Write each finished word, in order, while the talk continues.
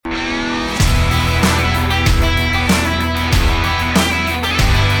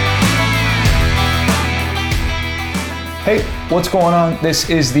Hey, what's going on? This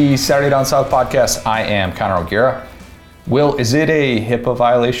is the Saturday Down South podcast. I am Connor O'Gara. Will, is it a HIPAA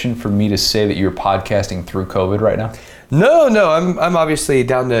violation for me to say that you're podcasting through COVID right now? No, I'm obviously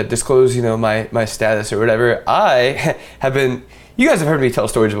down to disclose, my status or whatever. I have been, you guys have heard me tell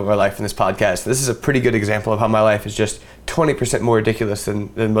stories about my life in this podcast. This is a pretty good example of how my life is just 20% more ridiculous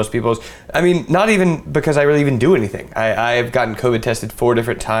than most people's. I mean, not even because I really even do anything. I've gotten COVID tested 4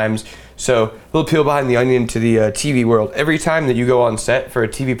 different times. So a little peel behind the onion to the TV world. Every time that you go on set for a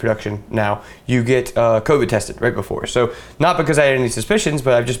TV production now, you get COVID tested right before. So not because I had any suspicions,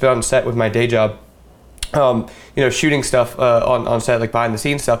 but I've just been on set with my day job, shooting stuff on set, like behind the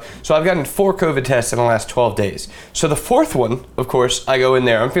scenes stuff. So I've gotten 4 COVID tests in the last 12 days. So the 4th one, of course, I go in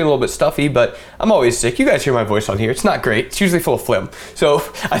there. I'm feeling a little bit stuffy, but I'm always sick. You guys hear my voice on here. It's not great. It's usually full of phlegm. So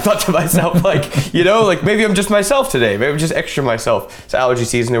I thought to myself, maybe I'm just myself today. Maybe I'm just extra myself. It's allergy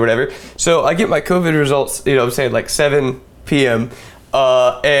season or whatever. So I get my COVID results, like 7 p.m.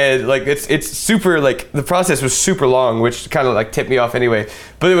 And it's super, the process was super long, which kind of tipped me off anyway.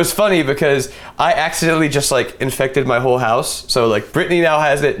 But it was funny because I accidentally just infected my whole house. So Brittany now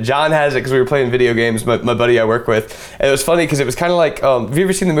has it, John has it because we were playing video games, my buddy I work with. And it was funny because it was kind of have you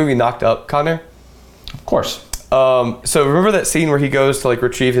ever seen the movie Knocked Up, Connor? Of course. So remember that scene where he goes to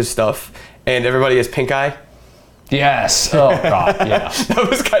retrieve his stuff and everybody has pink eye? Yes. Oh, God, yeah. That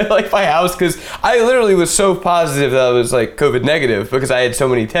was kind of like my house because I literally was so positive that I was COVID negative because I had so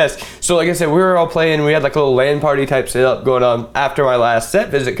many tests. So like I said, we were all playing. We had a little LAN party type setup going on after my last set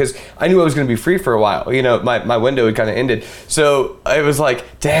visit because I knew I was going to be free for a while. My window had kind of ended. So it was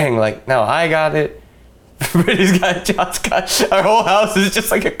dang, now I got it. Brittany's got it, John's got it. Our whole house is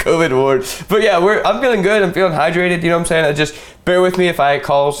just like a COVID ward. But yeah, I'm feeling good. I'm feeling hydrated. You know what I'm saying? Just bear with me if I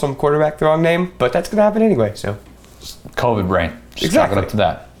call some quarterback the wrong name, but that's going to happen anyway, so. COVID brain. Just exactly. Chalk it up to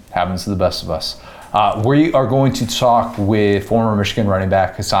that. Happens to the best of us. We are going to talk with former Michigan running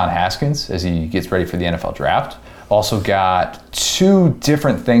back Hassan Haskins as he gets ready for the NFL Draft. Also got 2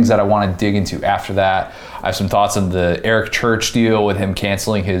 different things that I want to dig into after that. I have some thoughts on the Eric Church deal with him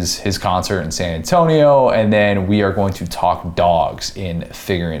canceling his concert in San Antonio, and then we are going to talk dogs in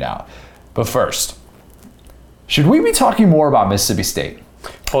Figuring It Out. But first, should we be talking more about Mississippi State?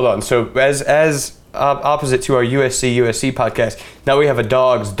 Hold on. So as opposite to our USC podcast, now we have a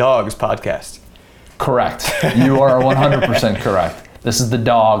dogs podcast. Correct. You are 100% correct. This is the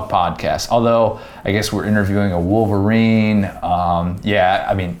dog podcast. Although I guess we're interviewing a Wolverine. Wolverine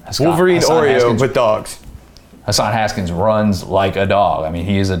Hassan Oreo Haskins, with dogs. Hassan Haskins runs like a dog.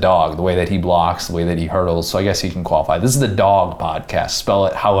 He is a dog. The way that he blocks, the way that he hurdles. So I guess he can qualify. This is the dog podcast. Spell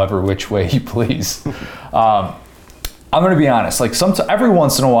it however which way you please. I'm going to be honest. Every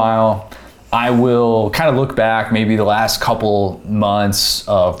once in a while, I will kind of look back maybe the last couple months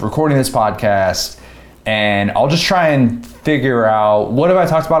of recording this podcast, and I'll just try and figure out what have I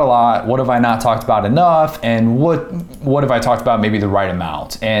talked about a lot, what have I not talked about enough, and what have I talked about maybe the right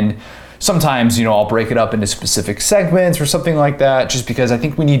amount. And sometimes, I'll break it up into specific segments or something like that, just because I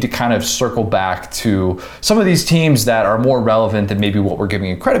think we need to kind of circle back to some of these teams that are more relevant than maybe what we're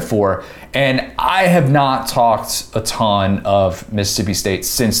giving it credit for. And I have not talked a ton of Mississippi State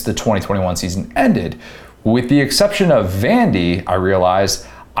since the 2021 season ended. With the exception of Vandy, I realized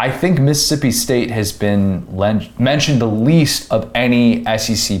I think Mississippi State has been mentioned the least of any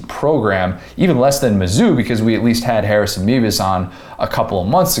SEC program, even less than Mizzou, because we at least had Harrison Mevis on a couple of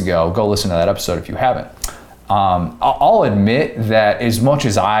months ago. Go listen to that episode if you haven't. I'll admit that as much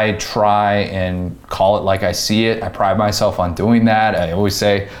as I try and call it like I see it, I pride myself on doing that. I always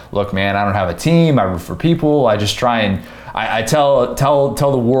say, look, man, I don't have a team. I root for people. I just try and I tell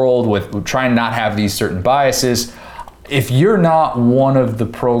the world with trying not have these certain biases. If you're not one of the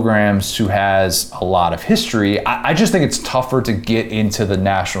programs who has a lot of history, I just think it's tougher to get into the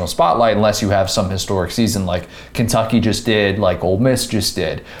national spotlight unless you have some historic season like Kentucky just did, like Ole Miss just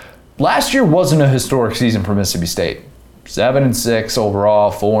did. Last year wasn't a historic season for Mississippi State. 7-6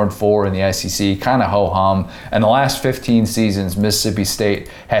 overall, 4-4 in the SEC, kind of ho-hum. And the last 15 seasons, Mississippi State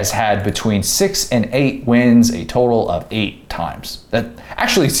has had between 6 and 8 wins, a total of 8 times. That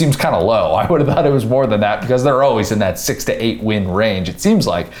actually seems kind of low. I would have thought it was more than that because they're always in that 6 to 8 win range, it seems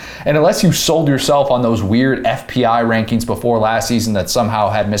like. And unless you sold yourself on those weird FPI rankings before last season that somehow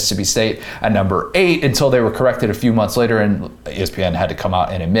had Mississippi State at number 8 until they were corrected a few months later and ESPN had to come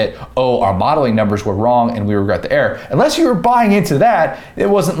out and admit, oh, our modeling numbers were wrong and we regret the error. Unless you were buying into that, it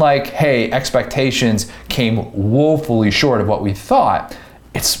wasn't like, hey, expectations came woefully short of what we thought.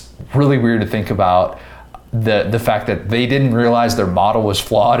 It's really weird to think about the fact that they didn't realize their model was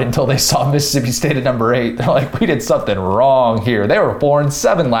flawed until they saw Mississippi State at number 8. They're like, we did something wrong here. They were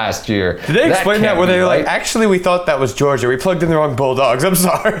 4-7 last year. Did they explain that where they were like, actually, we thought that was Georgia. We plugged in the wrong Bulldogs. I'm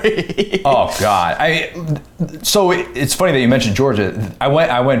sorry. Oh God. So it's funny that you mentioned Georgia. I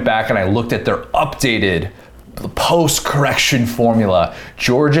went back and I looked at their updated post-correction formula.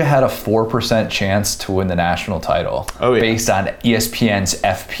 Georgia had a 4% chance to win the national title based on ESPN's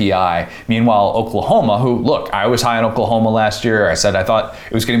FPI. Meanwhile, Oklahoma, who, look, I was high on Oklahoma last year. I said I thought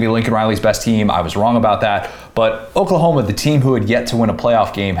it was going to be Lincoln Riley's best team. I was wrong about that. But Oklahoma, the team who had yet to win a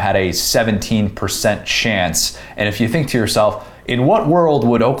playoff game, had a 17% chance. And if you think to yourself, in what world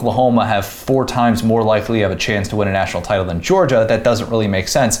would Oklahoma have 4 times more likely have a chance to win a national title than Georgia? That doesn't really make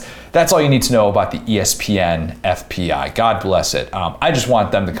sense. That's all you need to know about the ESPN FPI. God bless it. I just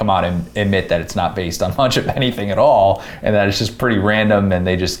want them to come out and admit that it's not based on much of anything at all, and that it's just pretty random, and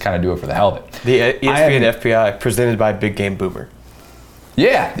they just kind of do it for the hell of it. The ESPN FPI presented by Big Game Boomer.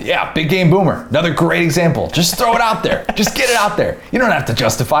 Yeah, Big Game Boomer. Another great example. Just throw it out there. Just get it out there. You don't have to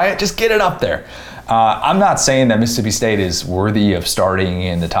justify it. Just get it up there. I'm not saying that Mississippi State is worthy of starting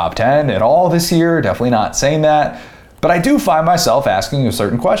in the top 10 at all this year. Definitely not saying that. But I do find myself asking a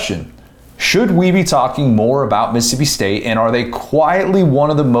certain question. Should we be talking more about Mississippi State, and are they quietly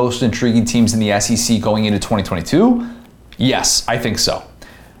one of the most intriguing teams in the SEC going into 2022? Yes, I think so.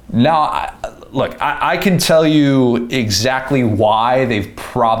 Now, look, I can tell you exactly why they've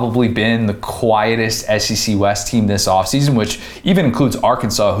probably been the quietest SEC West team this offseason, which even includes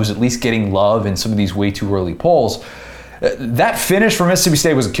Arkansas, who's at least getting love in some of these way too early polls. That finish for Mississippi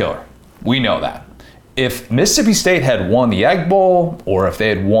State was a killer. We know that. If Mississippi State had won the Egg Bowl, or if they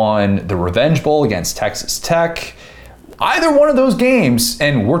had won the Revenge Bowl against Texas Tech, either one of those games,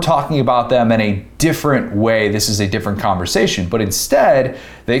 and we're talking about them in a different way, this is a different conversation, but instead,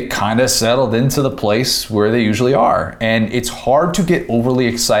 they kind of settled into the place where they usually are. And it's hard to get overly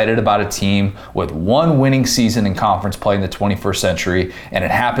excited about a team with one winning season in conference play in the 21st century, and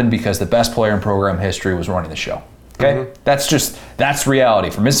it happened because the best player in program history was running the show. Okay? That's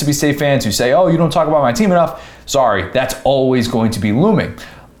reality. For Mississippi State fans who say, oh, you don't talk about my team enough, sorry, that's always going to be looming.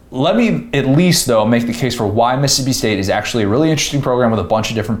 Let me at least, though, make the case for why Mississippi State is actually a really interesting program with a bunch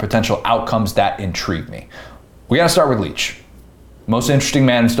of different potential outcomes that intrigue me. We got to start with Leach. Most interesting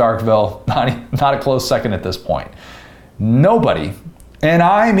man in Starkville, not a close second at this point. Nobody, and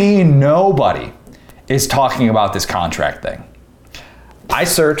I mean nobody, is talking about this contract thing. I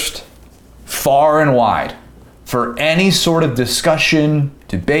searched far and wide for any sort of discussion,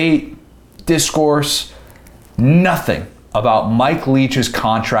 debate, discourse, nothing about Mike Leach's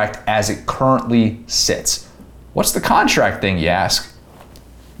contract as it currently sits. What's the contract thing, you ask?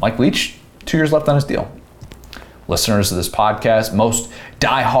 Mike Leach, 2 years left on his deal. Listeners of this podcast, most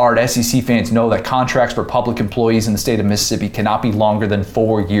diehard SEC fans know that contracts for public employees in the state of Mississippi cannot be longer than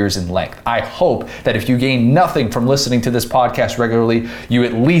 4 years in length. I hope that if you gain nothing from listening to this podcast regularly, you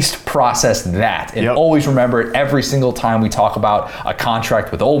at least process that. And always remember it every single time we talk about a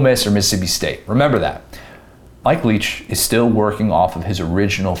contract with Ole Miss or Mississippi State. Remember that. Mike Leach is still working off of his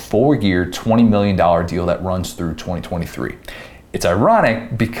original 4-year, $20 million deal that runs through 2023. It's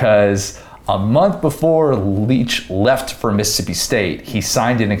ironic because a month before Leach left for Mississippi State, he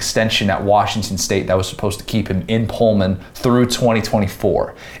signed an extension at Washington State that was supposed to keep him in Pullman through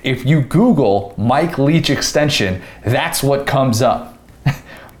 2024. If you Google Mike Leach extension, that's what comes up.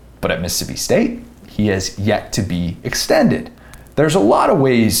 But at Mississippi State, he has yet to be extended. There's a lot of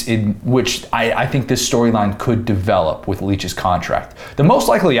ways in which I think this storyline could develop with Leach's contract. The most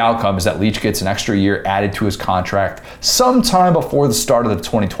likely outcome is that Leach gets an extra year added to his contract sometime before the start of the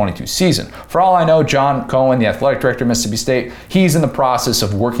 2022 season. For all I know, John Cohen, the athletic director of Mississippi State, he's in the process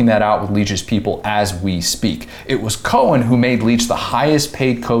of working that out with Leach's people as we speak. It was Cohen who made Leach the highest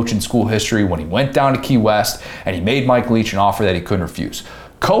paid coach in school history when he went down to Key West, and he made Mike Leach an offer that he couldn't refuse.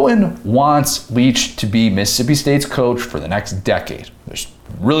 Cohen wants Leach to be Mississippi State's coach for the next decade. There's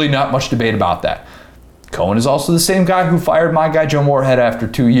really not much debate about that. Cohen is also the same guy who fired my guy Joe Moorhead after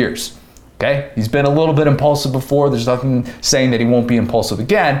 2 years. Okay? He's been a little bit impulsive before. There's nothing saying that he won't be impulsive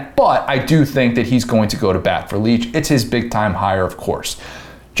again, but I do think that he's going to go to bat for Leach. It's his big time hire, of course.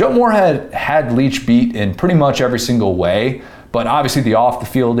 Joe Moorhead had Leach beat in pretty much every single way, but obviously the off the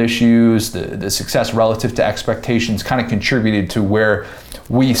field issues, the success relative to expectations kind of contributed to where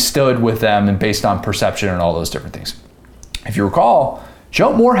we stood with them and based on perception and all those different things. If you recall,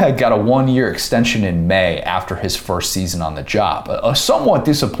 Joe Moorhead got a 1-year extension in May after his first season on the job, a somewhat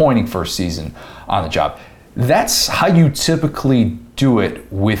disappointing first season on the job. That's how you typically do it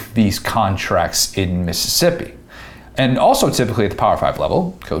with these contracts in Mississippi. And also typically at the Power 5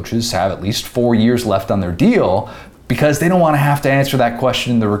 level, coaches have at least 4 years left on their deal because they don't want to have to answer that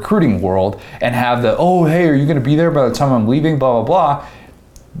question in the recruiting world and have the, oh, hey, are you going to be there by the time I'm leaving, blah, blah, blah.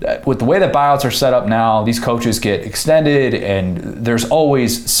 With the way that buyouts are set up now, these coaches get extended and there's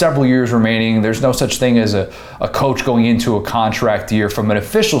always several years remaining. There's no such thing as a coach going into a contract year. From an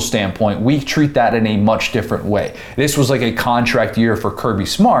official standpoint, we treat that in a much different way. This was like a contract year for Kirby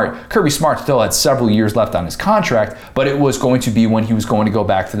Smart. Kirby Smart still had several years left on his contract, but it was going to be when he was going to go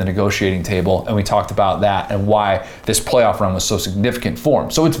back to the negotiating table, and we talked about that and why this playoff run was so significant for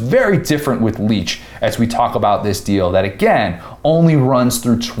him. So it's very different with Leach as we talk about this deal that, again, only runs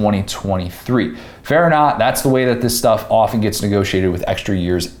through 2023. Fair or not, that's the way that this stuff often gets negotiated with extra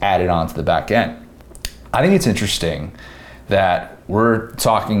years added onto the back end. I think it's interesting that we're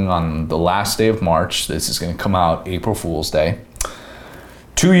talking on the last day of March. This is going to come out April Fool's Day.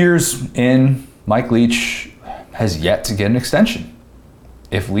 2 years in, Mike Leach has yet to get an extension.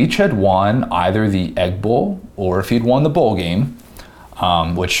 If Leach had won either the Egg Bowl or if he'd won the bowl game,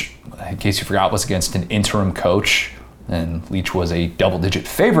 which, in case you forgot, was against an interim coach, and Leach was a double-digit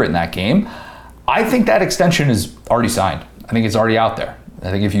favorite in that game, I think that extension is already signed. I think it's already out there. I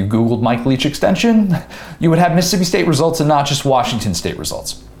think if you Googled Mike Leach extension, you would have Mississippi State results and not just Washington State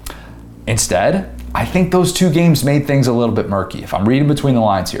results. Instead, I think those two games made things a little bit murky. If I'm reading between the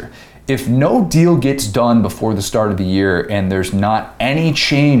lines here, if no deal gets done before the start of the year and there's not any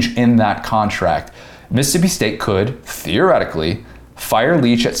change in that contract, Mississippi State could, theoretically, fire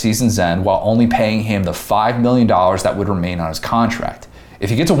Leach at season's end while only paying him the $5 million that would remain on his contract.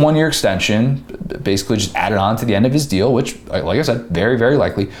 If he gets a 1-year extension, basically just add it on to the end of his deal, which, like I said, very, very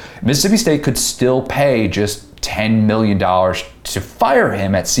likely, Mississippi State could still pay just $10 million to fire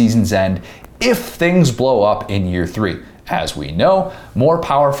him at season's end if things blow up in year 3. As we know, more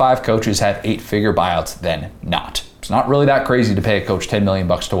Power 5 coaches have 8-figure buyouts than not. It's not really that crazy to pay a coach $10 million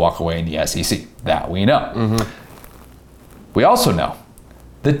to walk away in the SEC. That we know. Mm-hmm. We also know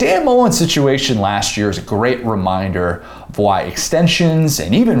the Dan Mullen situation last year is a great reminder of why extensions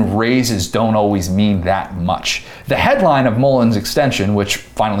and even raises don't always mean that much. The headline of Mullen's extension, which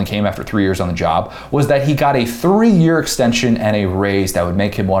finally came after 3 years on the job, was that he got a 3-year extension and a raise that would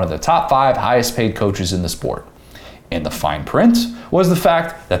make him one of the top 5 highest paid coaches in the sport. In the fine print was the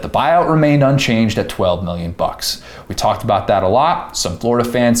fact that the buyout remained unchanged at $12 million. We talked about that a lot. Some Florida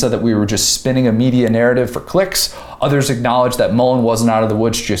fans said that we were just spinning a media narrative for clicks. Others acknowledged that Mullen wasn't out of the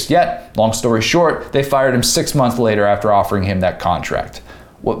woods just yet. Long story short, they fired him 6 months later after offering him that contract.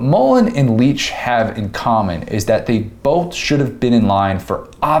 What Mullen and Leach have in common is that they both should have been in line for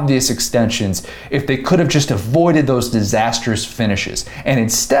obvious extensions if they could have just avoided those disastrous finishes. And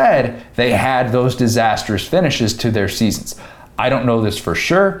instead, they had those disastrous finishes to their seasons. I don't know this for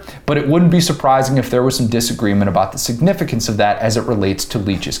sure, but it wouldn't be surprising if there was some disagreement about the significance of that as it relates to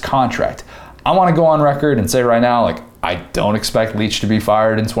Leach's contract. I want to go on record and say right now, I don't expect Leach to be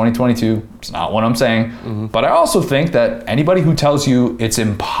fired in 2022. It's not what I'm saying. Mm-hmm. But I also think that anybody who tells you it's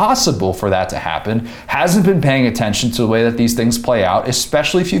impossible for that to happen hasn't been paying attention to the way that these things play out,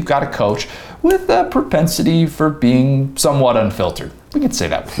 especially if you've got a coach with a propensity for being somewhat unfiltered. We can say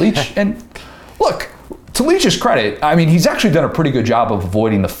that with Leach. And look, to Leach's credit, I mean, he's actually done a pretty good job of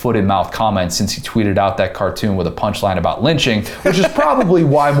avoiding the foot-in-mouth comments since he tweeted out that cartoon with a punchline about lynching, which is probably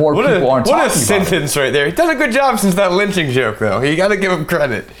why more people aren't talking about it. What a sentence right there. He's done a good job since that lynching joke, though. You got to give him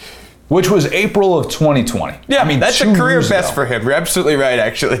credit. Which was April of 2020. Yeah, I mean, that's a career best for him. You're absolutely right,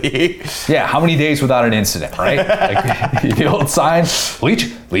 actually. Yeah, how many days without an incident, right? The old sign.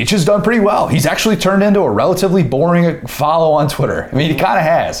 Leach has done pretty well. He's actually turned into a relatively boring follow on Twitter. I mean, he kind of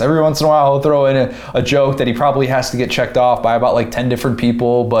has. Every once in a while, he'll throw in a joke that he probably has to get checked off by about 10 different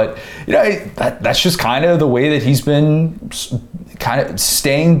people. But, that's just kind of the way that he's been kind of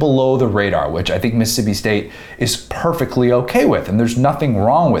staying below the radar, which I think Mississippi State is perfectly okay with. And there's nothing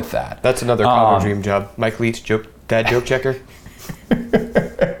wrong with that. That's another college dream job. Mike Leach, dad joke checker.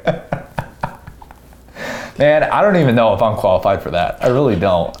 Man, I don't even know if I'm qualified for that. I really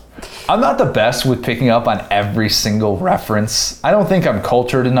don't. I'm not the best with picking up on every single reference. I don't think I'm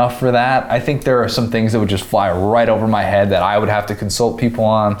cultured enough for that. I think there are some things that would just fly right over my head that I would have to consult people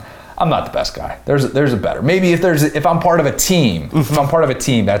on. I'm not the best guy. There's a better. Maybe if I'm part of a team,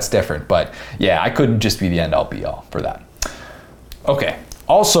 that's different. But yeah, I couldn't just be the end all be all for that. Okay.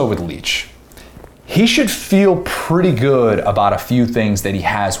 Also with Leach, he should feel pretty good about a few things that he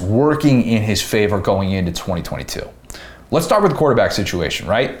has working in his favor going into 2022. let's start with the quarterback situation,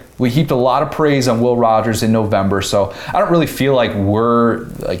 right? We heaped a lot of praise on Will Rogers in November, so I don't really feel like we're,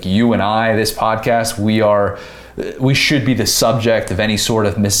 like you and I, this podcast, we should be the subject of any sort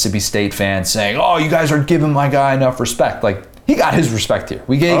of Mississippi State fan saying, oh, you guys aren't giving my guy enough respect. Like, he got his respect here.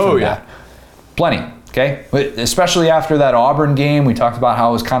 We gave him that. Plenty. Okay, but especially after that Auburn game, we talked about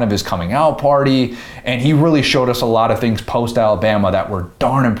how it was kind of his coming out party, and he really showed us a lot of things post-Alabama that were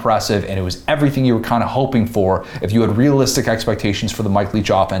darn impressive, and it was everything you were kind of hoping for if you had realistic expectations for the Mike Leach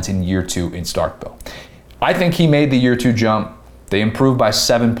offense in year 2 in Starkville. I think he made the year 2 jump. They improved by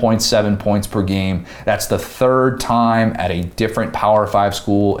 7.7 points per game. That's the 3rd time at a different Power 5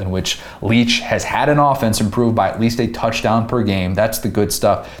 school in which Leach has had an offense improve by at least a touchdown per game. That's the good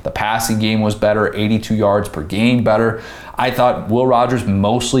stuff. The passing game was better, 82 yards per game better. I thought Will Rogers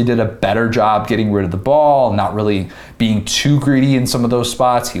mostly did a better job getting rid of the ball, not really being too greedy in some of those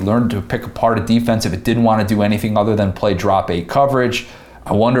spots. He learned to pick apart a defense if it didn't want to do anything other than play drop 8 coverage.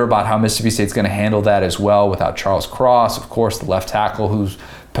 I wonder about how Mississippi State's going to handle that as well without Charles Cross, of course, the left tackle who's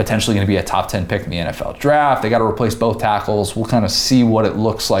potentially going to be a top 10 pick in the NFL draft. They got to replace both tackles. We'll kind of see what it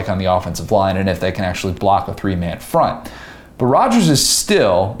looks like on the offensive line and if they can actually block a 3-man front. But Rogers is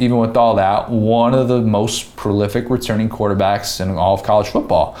still, even with all that, one of the most prolific returning quarterbacks in all of college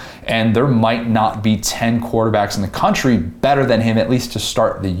football. And there might not be 10 quarterbacks in the country better than him, at least to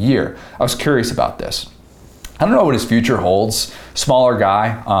start the year. I was curious about this. I don't know what his future holds. Smaller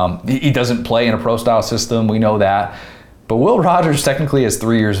guy. He doesn't play in a pro-style system. We know that. But Will Rogers technically has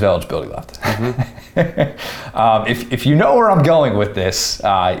 3 years of eligibility left. Mm-hmm. If you know where I'm going with this,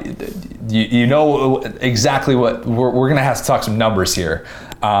 you know exactly what we're going to have to talk some numbers here.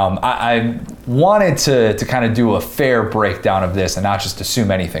 I wanted to kind of do a fair breakdown of this and not just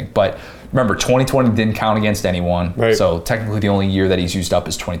assume anything. But remember, 2020 didn't count against anyone. Right. So technically the only year that he's used up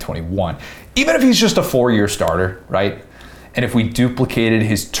is 2021. Even if he's just a 4-year starter, right? And if we duplicated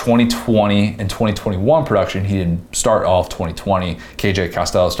his 2020 and 2021 production, he didn't start all of 2020. KJ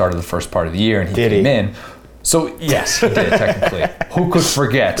Costello started the first part of the year and he came in. So yes, he did technically. Who could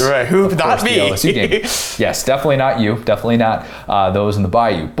forget? Right, who? Not me. LSU game. Yes, definitely not you. Definitely not those in the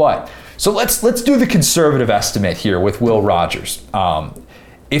Bayou. But so let's do the conservative estimate here with Will Rogers.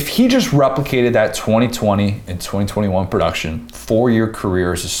 If he just replicated that 2020 and 2021 production, 4-year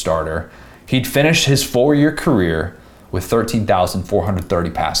career as a starter, he'd finish his 4-year career with 13,430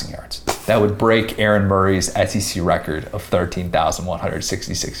 passing yards. That would break Aaron Murray's SEC record of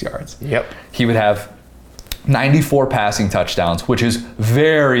 13,166 yards. Yep. He would have 94 passing touchdowns, which is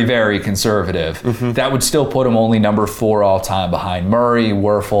very, very conservative. Mm-hmm. That would still put him only number 4 all time behind Murray,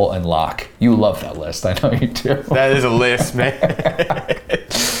 Werfel, and Locke. You love that list. I know you do. That is a list, man.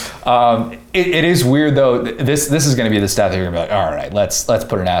 It is weird though. This is going to be the stat that you're going to be like, all right, let's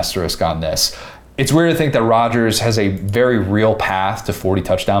put an asterisk on this. It's weird to think that Rogers has a very real path to 40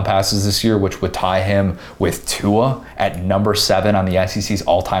 touchdown passes this year, which would tie him with Tua at number 7 on the SEC's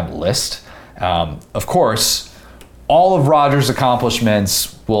all-time list. Of course, all of Rogers'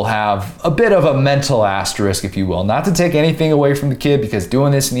 accomplishments will have a bit of a mental asterisk, if you will. Not to take anything away from the kid, because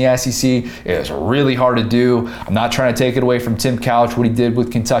doing this in the SEC is really hard to do. I'm not trying to take it away from Tim Couch, what he did with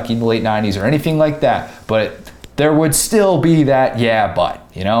Kentucky in the late 90s or anything like that. But there would still be that, yeah, but,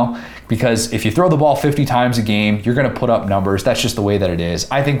 you know? Because if you throw the ball 50 times a game, you're going to put up numbers. That's just the way that it is.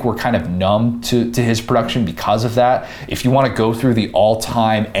 I think we're kind of numb to his production because of that. If you want to go through the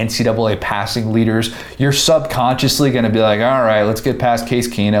all-time NCAA passing leaders, you're subconsciously going to be like, all right, let's get past Case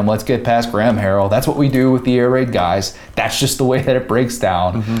Keenum. Let's get past Graham Harrell. That's what we do with the air raid guys. That's just the way that it breaks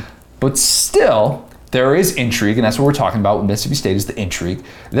down. Mm-hmm. But still, there is intrigue, and that's what we're talking about with Mississippi State is the intrigue.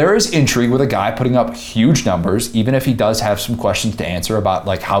 There is intrigue with a guy putting up huge numbers, even if he does have some questions to answer about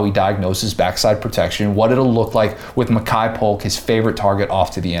like how he diagnoses backside protection, what it'll look like with Mekhi Polk, his favorite target,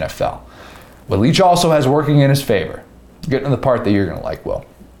 off to the NFL. What Leach also has working in his favor, getting to the part that you're going to like, Will.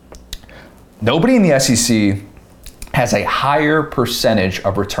 Nobody in the SEC has a higher percentage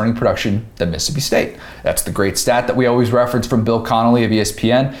of returning production than Mississippi State. That's the great stat that we always reference from Bill Connolly of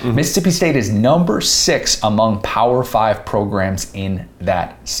ESPN. Mm-hmm. Mississippi State is number 6 among Power 5 programs in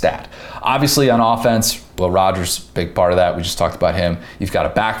that stat. Obviously on offense, Will Rogers, big part of that. We just talked about him. You've got a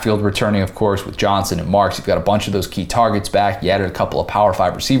backfield returning, of course, with Johnson and Marks. You've got a bunch of those key targets back. You added a couple of Power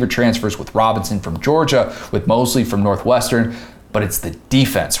 5 receiver transfers with Robinson from Georgia, with Mosley from Northwestern. But it's the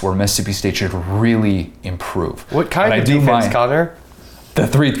defense where Mississippi State should really improve. What kind of defense, Connor? The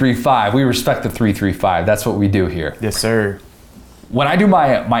 3-3-5. We respect the 3-3-5. That's what we do here. Yes, sir. When I do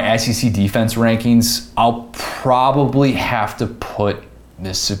my SEC defense rankings, I'll probably have to put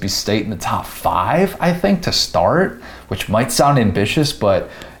Mississippi State in the top 5, I think, to start, which might sound ambitious, but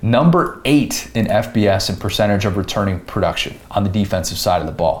Number 8 in FBS in percentage of returning production on the defensive side of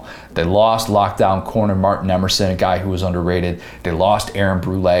the ball. They lost lockdown corner Martin Emerson, a guy who was underrated. They lost Aaron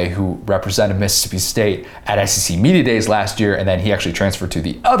Brule, who represented Mississippi State at SEC Media Days last year, and then he actually transferred to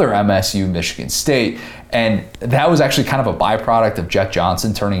the other MSU, Michigan State. And that was actually kind of a byproduct of Jet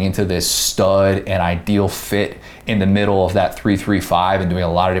Johnson turning into this stud and ideal fit in the middle of that 3-3-5 and doing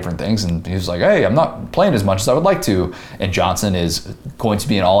a lot of different things. And he was like, hey, I'm not playing as much as I would like to. And Johnson is going to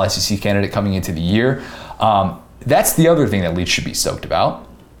be an all-SEC candidate coming into the year. That's the other thing that Leach should be stoked about.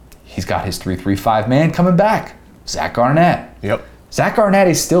 He's got his 3-3-5 man coming back, Zach Arnett. Yep. Zach Arnett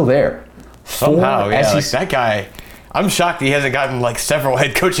is still there. Somehow, yeah, like that guy, I'm shocked he hasn't gotten like several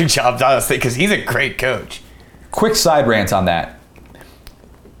head coaching jobs, honestly, because he's a great coach. Quick side rant on that.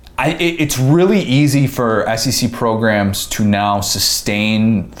 It's really easy for SEC programs to now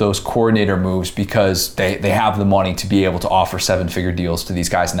sustain those coordinator moves because they have the money to be able to offer 7-figure deals to these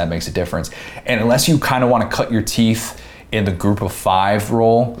guys, and that makes a difference. And unless you kind of want to cut your teeth in the group of 5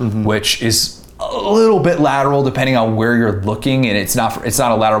 role, which is a little bit lateral depending on where you're looking, and it's not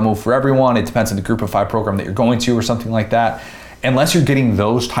a lateral move for everyone. It depends on the group of 5 program that you're going to or something like that. Unless you're getting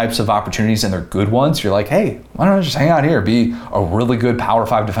those types of opportunities and they're good ones, you're like, hey, why don't I just hang out here, be a really good Power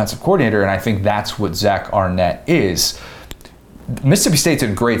 5 defensive coordinator? And I think that's what Zach Arnett is. Mississippi State's in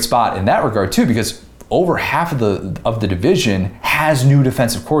a great spot in that regard too, because over half of the division has new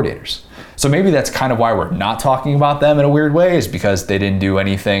defensive coordinators. So maybe that's kind of why we're not talking about them in a weird way, is because they didn't do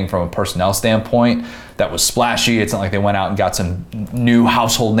anything from a personnel standpoint that was splashy. It's not like they went out and got some new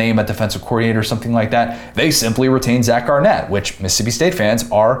household name at defensive coordinator or something like that. They simply retained Zach Arnett, which Mississippi State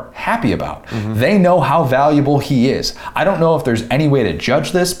fans are happy about. They know how valuable he is. I don't know if there's any way to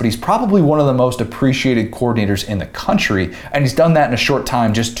judge this, but he's probably one of the most appreciated coordinators in the country, and he's done that in a short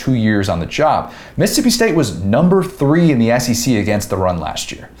time, just 2 years on the job. Mississippi State was number 3 in the SEC against the run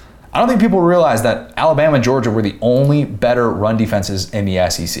last year. I don't think people realize that Alabama and Georgia were the only better run defenses in the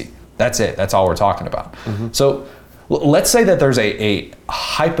SEC. That's it. That's all we're talking about. So let's say that there's a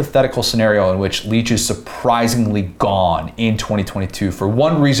hypothetical scenario in which Leach is surprisingly gone in 2022 for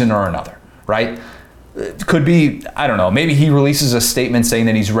one reason or another, right? It could be, I don't know, maybe he releases a statement saying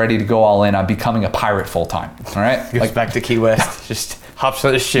that he's ready to go all in on becoming a pirate full time, all right? Goes back to Key West, just hops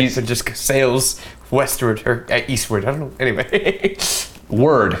on a ship and just sails westward or eastward. I don't know. Anyway.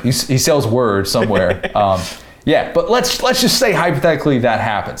 Word. He sells word somewhere. Yeah, but let's just say hypothetically that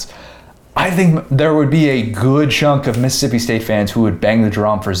happens. I think there would be a good chunk of Mississippi State fans who would bang the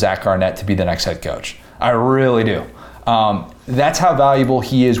drum for Zach Arnett to be the next head coach. I really do. That's how valuable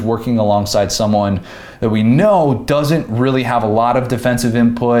he is working alongside someone that we know doesn't really have a lot of defensive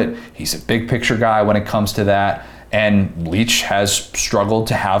input. He's a big picture guy when it comes to that. And Leach has struggled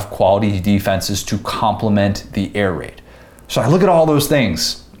to have quality defenses to complement the air raid. So I look at all those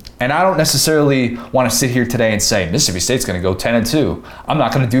things, and I don't necessarily want to sit here today and say Mississippi State's going to go 10-2. I'm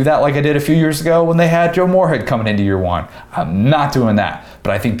not going to do that like I did a few years ago when they had Joe Moorhead coming into year 1. I'm not doing that.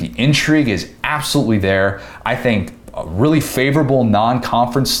 But I think the intrigue is absolutely there. I think a really favorable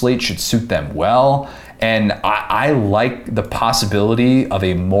non-conference slate should suit them well. And I like the possibility of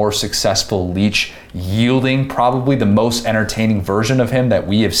a more successful Leach yielding probably the most entertaining version of him that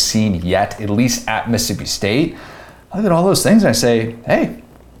we have seen yet, at least at Mississippi State. I look at all those things and I say, hey,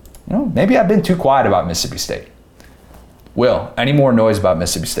 maybe I've been too quiet about Mississippi State. Will, any more noise about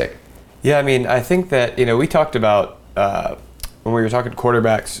Mississippi State? Yeah, I mean, I think that, we talked about when we were talking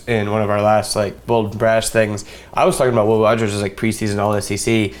quarterbacks in one of our last bold and brash things. I was talking about Will Rogers as preseason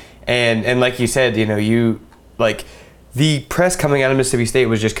All-SEC. And like you said, the press coming out of Mississippi State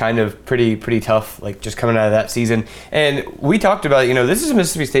was just kind of pretty tough, just coming out of that season. And we talked about, this is a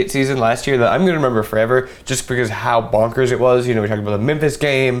Mississippi State season last year that I'm going to remember forever just because how bonkers it was. We talked about the Memphis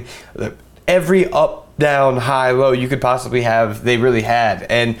game, every up, down, high, low you could possibly have, they really had.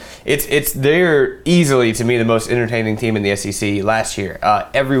 And they're easily, to me, the most entertaining team in the SEC last year.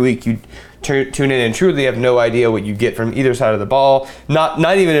 Every week you tune in and truly have no idea what you get from either side of the ball.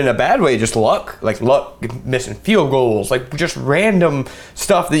 Not even in a bad way, just luck. Luck, missing field goals, just random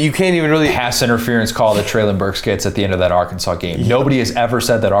stuff that you can't even really... Pass interference call that Traylon Burks gets at the end of that Arkansas game. Yeah. Nobody has ever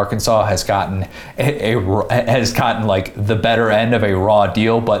said that Arkansas has gotten the better end of a raw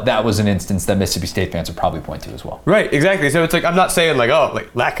deal, but that was an instance that Mississippi State fans would probably point to as well. Right, exactly. So it's I'm not saying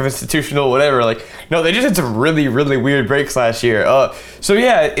lack of institutional whatever. No, they just had some really, really weird breaks last year. So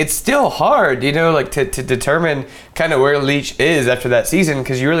yeah, it's still hard, to determine kind of where Leach is after that season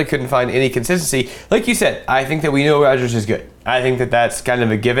because you really couldn't find any consistency. Like you said, I think that we know Rodgers is good. I think that that's kind of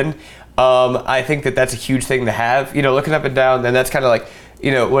a given. I think that that's a huge thing to have, looking up and down, and that's kind of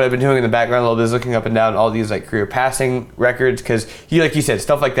what I've been doing in the background a little bit is looking up and down all these like career passing records, because like you said,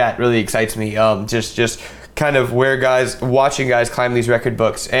 stuff like that really excites me. Just kind of watching guys climb these record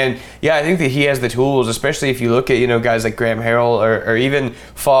books. And yeah, I think that he has the tools, especially if you look at, guys like Graham Harrell or even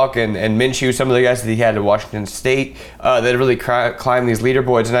Falk and Minshew, some of the guys that he had at Washington State that really climbed these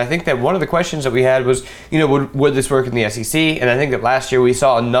leaderboards. And I think that one of the questions that we had was, would this work in the SEC? And I think that last year we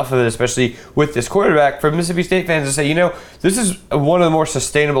saw enough of it, especially with this quarterback, for Mississippi State fans to say, this is one of the more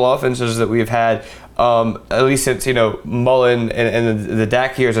sustainable offenses that we've had, at least since, Mullen and the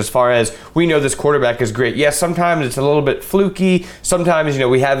Dak years, as far as we know this quarterback is great. Yes, sometimes it's a little bit fluky. Sometimes,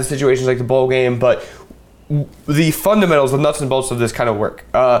 we have the situations like the bowl game, but the fundamentals, the nuts and bolts of this kind of work.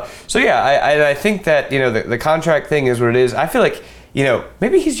 So yeah, I think that, the contract thing is what it is. I feel like,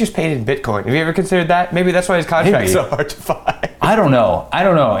 maybe he's just paid in Bitcoin. Have you ever considered that? Maybe that's why his contract's so hard to find. I don't know.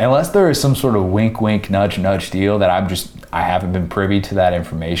 Unless there is some sort of wink, wink, nudge, nudge deal that I haven't been privy to that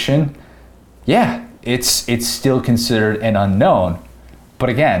information. Yeah, it's still considered an unknown. But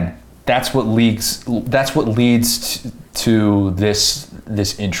again, that's what leads to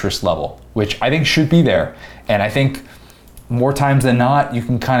this interest level, which I think should be there. And I think more times than not, you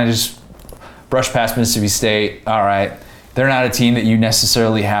can kind of just brush past Mississippi State. All right, they're not a team that you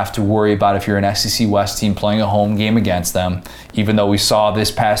necessarily have to worry about if you're an SEC West team playing a home game against them, even though we saw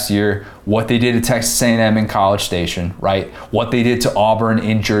this past year what they did to Texas A&M in College Station, right? What they did to Auburn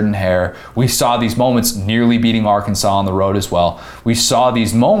in Jordan-Hare. We saw these moments nearly beating Arkansas on the road as well. We saw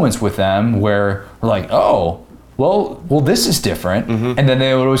these moments with them where we're like, oh, well, this is different. Mm-hmm. And then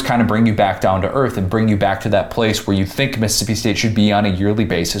they would always kind of bring you back down to earth and bring you back to that place where you think Mississippi State should be on a yearly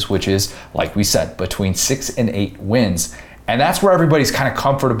basis, which is, like we said, between 6 and 8 wins. And that's where everybody's kind of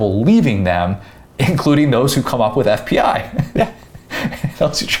comfortable leaving them, including those who come up with FPI. Yeah.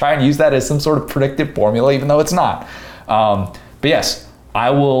 Those who try and use that as some sort of predictive formula, even though it's not. But yes, I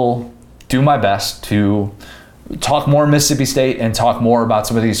will do my best to talk more Mississippi State and talk more about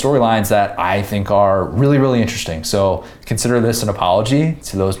some of these storylines that I think are really, really interesting. So consider this an apology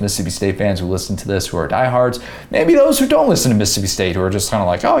to those Mississippi State fans who listen to this, who are diehards. Maybe those who don't listen to Mississippi State, who are just kind of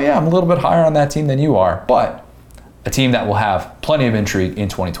like, oh yeah, I'm a little bit higher on that team than you are. But a team that will have plenty of intrigue in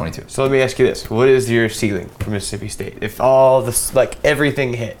 2022. So let me ask you this. What is your ceiling for Mississippi State? If all this,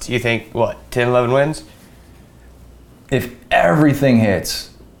 everything hits, you think, 10, 11 wins? If everything hits,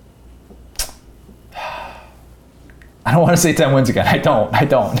 I don't want to say 10 wins again. I don't.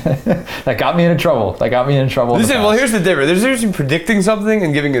 That got me into trouble. Well, here's the difference. There's a difference between predicting something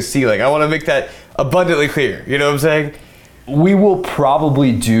and giving a ceiling. I want to make that abundantly clear. You know what I'm saying? We will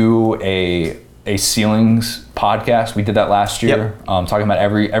probably do a ceilings podcast. We did that last year, talking about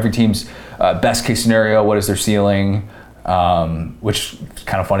every team's best case scenario. What is their ceiling? Which is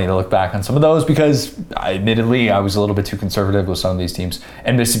kind of funny to look back on some of those, because admittedly I was a little bit too conservative with some of these teams,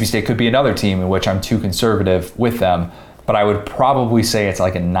 and Mississippi State could be another team in which I'm too conservative with them. But I would probably say it's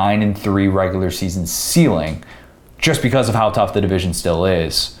like a 9-3 regular season ceiling, just because of how tough the division still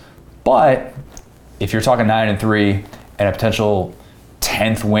is. But if you're talking 9-3 and a potential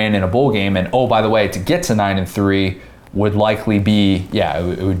 10th win in a bowl game, and oh, by the way, to get to 9-3 would likely be,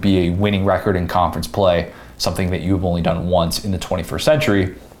 it would be a winning record in conference play, something that you've only done once in the 21st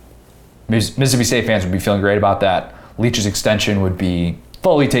century. Mississippi State fans would be feeling great about that. Leach's extension would be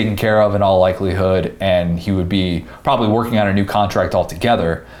fully taken care of in all likelihood, and he would be probably working on a new contract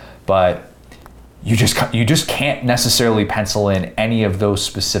altogether. But you just can't necessarily pencil in any of those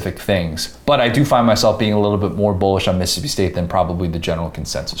specific things. But I do find myself being a little bit more bullish on Mississippi State than probably the general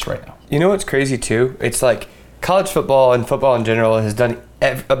consensus right now. You know what's crazy too? It's like college football and football in general has done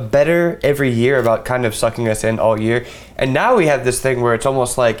better every year about kind of sucking us in all year. And now we have this thing where it's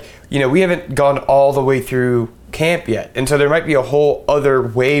almost like, we haven't gone all the way through camp yet, and so there might be a whole other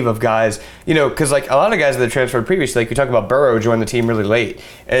wave of guys, because like a lot of guys that transferred previously, like you talk about Burrow joined the team really late,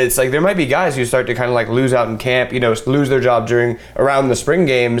 and it's like there might be guys who start to kind of like lose out in camp, lose their job around the spring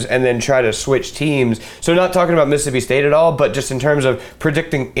games and then try to switch teams. So not talking about Mississippi State at all, but just in terms of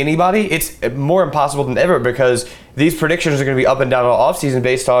predicting anybody, it's more impossible than ever, because these predictions are going to be up and down all offseason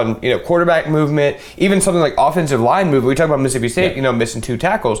based on quarterback movement, even something like offensive line movement. We talk about Mississippi State, missing 2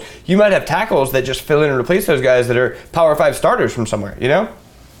 tackles. You might have tackles that just fill in and replace those guys that are Power 5 starters from somewhere.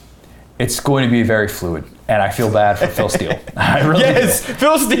 It's going to be very fluid, and I feel bad for Phil Steele. I really do.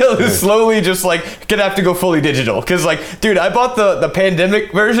 Phil Steele is slowly just gonna have to go fully digital, because dude, I bought the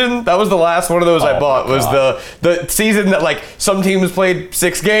pandemic version. That was the last one of those I bought. Was the season that some teams played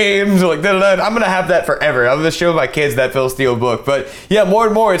 6 games or I'm gonna have that forever. I'm gonna show my kids that Phil Steele book. But yeah, more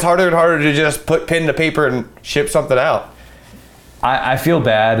and more it's harder and harder to just put pen to paper and ship something out. I feel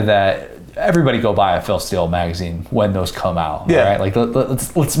bad that everybody go buy a Phil Steele magazine when those come out. Yeah. Right? Like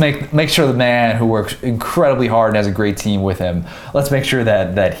let's make sure the man who works incredibly hard and has a great team with him, let's make sure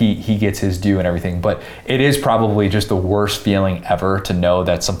that he gets his due and everything. But it is probably just the worst feeling ever to know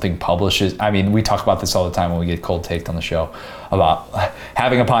that something publishes. I mean, we talk about this all the time when we get cold taked on the show about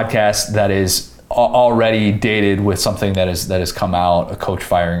having a podcast that is already dated with something that has come out, a coach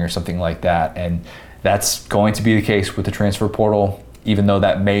firing or something like that. And that's going to be the case with the transfer portal. Even though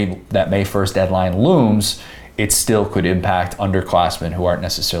that May 1st deadline looms, it still could impact underclassmen who aren't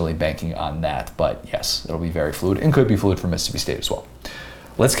necessarily banking on that. But yes, it'll be very fluid and could be fluid for Mississippi State as well.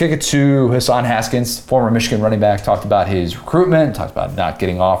 Let's kick it to Hassan Haskins, former Michigan running back, talked about his recruitment, talked about not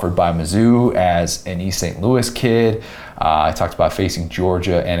getting offered by Mizzou as an East St. Louis kid. I talked about facing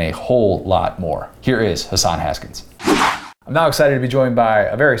Georgia and a whole lot more. Here is Hassan Haskins. I'm now excited to be joined by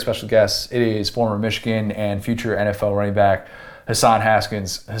a very special guest. It is former Michigan and future NFL running back Hassan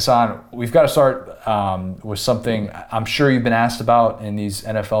Haskins. Hassan, we've got to start with something I'm sure you've been asked about in these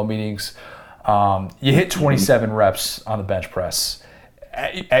NFL meetings. You hit 27 reps on the bench press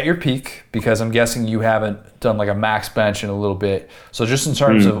at your peak, because I'm guessing you haven't done like a max bench in a little bit. So just in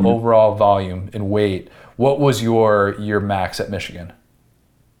terms of overall volume and weight, what was your max at Michigan?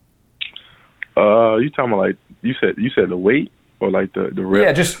 You talking about like you said the weight or like the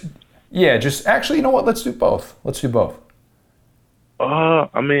reps? Just actually, you know what? Let's do both.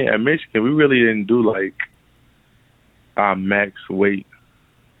 I mean, at Michigan, we really didn't do like our max weight.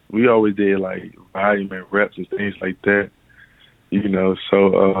 We always did like volume and reps and things like that, you know.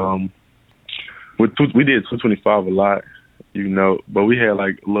 So we did 225 a lot, you know, but we had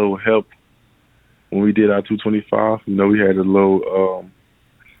like a little help when we did our 225. You know, we had a little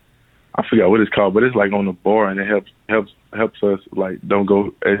I forgot what it's called, but it's like on the bar, and it helps us like don't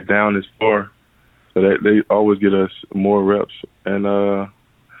go as down as far. So that they always get us more reps, and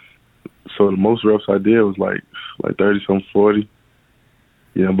so the most reps I did was like 30-some, 40.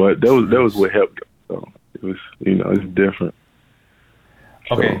 You know, but that was what helped. So it was, you know, it's different.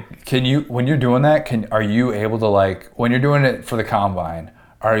 Okay, so, can you, when you're doing that, are you able to, like, when you're doing it for the combine,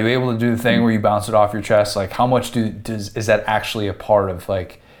 are you able to do the thing where you bounce it off your chest? Like, how much is that actually a part of,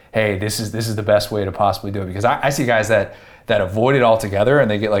 like, hey, this is the best way to possibly do it? Because I see guys that avoid it altogether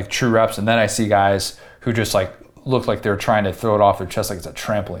and they get like true reps, and then I see guys who just like look like they're trying to throw it off their chest like it's a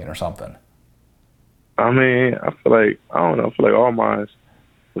trampoline or something. I mean, I feel like all mine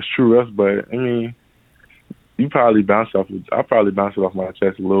was true reps, but I mean, I probably bounce it off my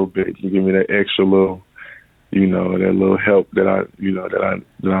chest a little bit. You give me that extra little, you know, that little help that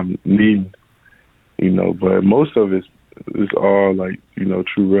I'm needing, you know. But most of it's all like, you know,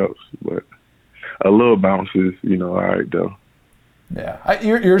 true reps, but a little bounce is, you know, all right though. Yeah,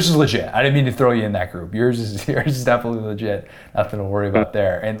 yours is legit. I didn't mean to throw you in that group. Yours is definitely legit. Nothing to worry about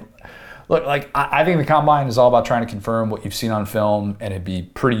there. And look, like I think the combine is all about trying to confirm what you've seen on film, and it'd be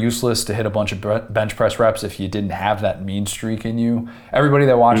pretty useless to hit a bunch of bench press reps if you didn't have that mean streak in you. Everybody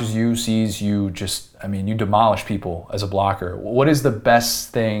that watches you sees you you demolish people as a blocker. What is the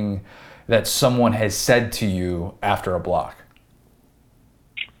best thing that someone has said to you after a block?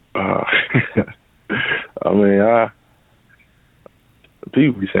 I mean,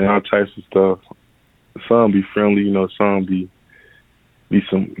 people be saying all types of stuff. Some be friendly, you know, some be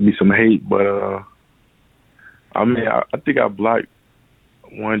some hate, but I mean, I think I blocked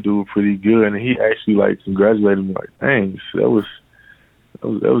one dude pretty good, and he actually like congratulated me, like, "Thanks, that was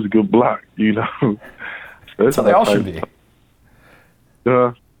a good block," you know. So that's how they all should be.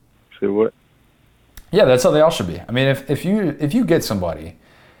 Say what? Yeah, that's how they all should be. I mean, if you get somebody,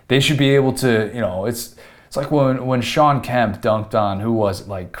 they should be able to, you know, it's like when Sean Kemp dunked on, who was it,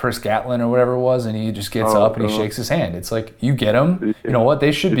 like Chris Gatlin or whatever it was, and he just gets up and he shakes his hand. It's like, you get them, you know what,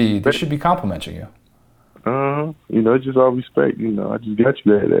 they should be complimenting you. You know, just all respect, you know, I just got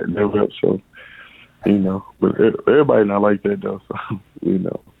you that rep, so, you know, but everybody not like that though, so, you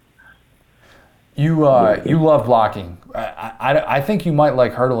know. You love blocking. I think you might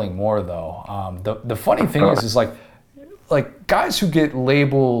like hurdling more though. The funny thing is like guys who get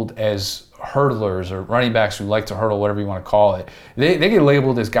labeled as hurdlers or running backs who like to hurdle, whatever you want to call it, they get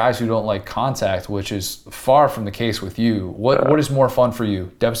labeled as guys who don't like contact, which is far from the case with you. What is more fun for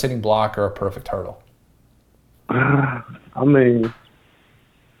you, devastating block or a perfect hurdle? I mean,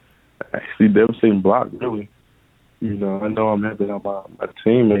 actually devastating block, really. You know, I know I'm helping out my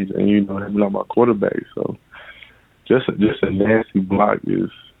teammates and, you know, helping out my quarterback. So just a nasty block is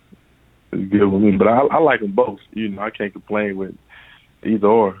good with me. But I like them both. You know, I can't complain with either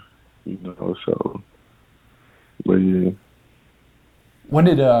or. You know, so, but yeah. When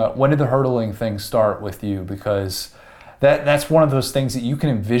did the hurdling thing start with you? Because that's one of those things that you can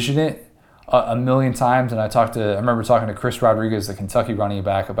envision it, a million times, and I remember talking to Chris Rodriguez, the Kentucky running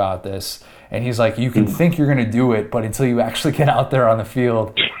back, about this, and he's like, you can think you're going to do it, but until you actually get out there on the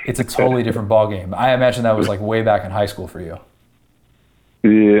field, it's a totally different ballgame. I imagine that was like way back in high school for you.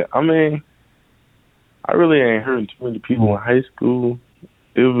 Yeah, I mean, I really ain't heard too many people in high school.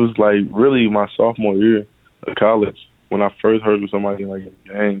 It was like really my sophomore year of college when I first heard of somebody like a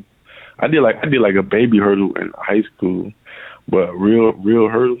game. I did like a baby hurdle in high school, but real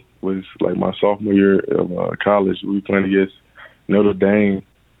hurdle was like my sophomore year of college. We were playing against Notre Dame,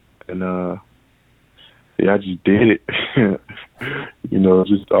 and I just did it.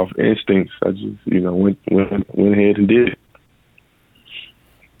 Just off instincts. I just went ahead and did it.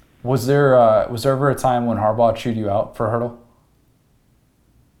 Was there ever a time when Harbaugh chewed you out for a hurdle?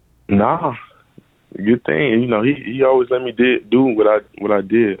 Nah, good thing. He always let me do what I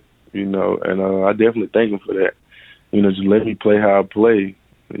did. And I definitely thank him for that. Just let me play how I play.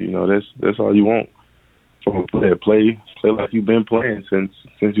 That's all you want from a player. Play like you've been playing since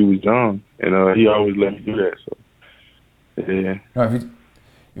you was young. And he always let me do that. So yeah.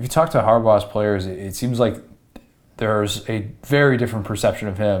 If you talk to Harbaugh's players, it seems like there's a very different perception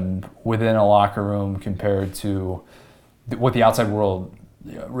of him within a locker room compared to what the outside world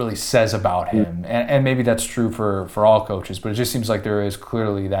really says about him. And maybe that's true for all coaches, but it just seems like there is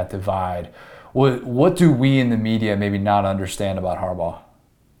clearly that divide. What do we in the media maybe not understand about Harbaugh?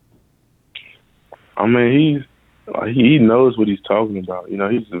 I mean, he knows what he's talking about.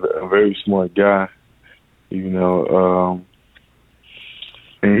 He's a very smart guy. And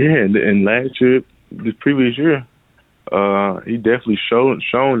last year, this previous year, he definitely shown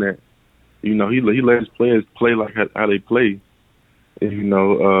that. He let his players play like how they play.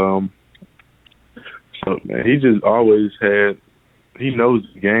 So man, he just always he knows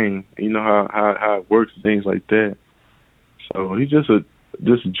the game. How it works and things like that. So he's just a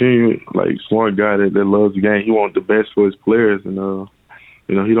genuine, like, smart guy that loves the game. He wants the best for his players, and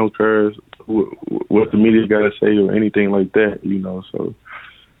he don't care what the media got to say or anything like that. So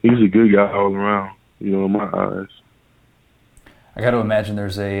he's a good guy all around. In my eyes. I got to imagine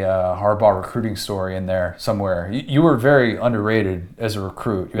there's a Harbaugh recruiting story in there somewhere. You were very underrated as a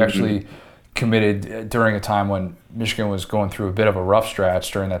recruit. You actually committed during a time when Michigan was going through a bit of a rough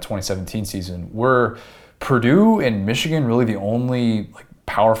stretch during that 2017 season. Were Purdue and Michigan really the only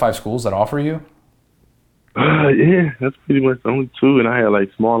Power 5 schools that offer you? Yeah, that's pretty much the only two. And I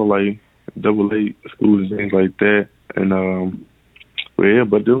had smaller AA schools and things like that. And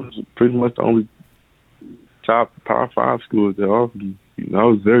but there was pretty much the only top Power 5 schools that offered me. I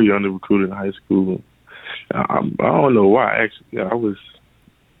was very under-recruited in high school. I don't know why. Actually,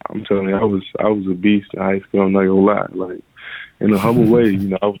 I'm telling you, I was a beast in high school. I'm not gonna lie. In a humble way,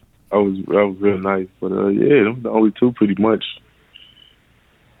 I was real nice. But yeah, those were the only two pretty much.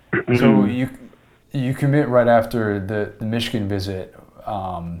 So you commit right after the Michigan visit,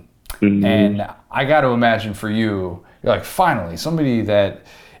 and I got to imagine for you, you're like, finally somebody that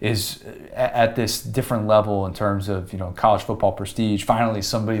is at this different level in terms of college football prestige. Finally,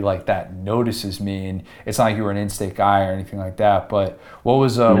 somebody like that notices me, and it's not like you were an in-state guy or anything like that. But what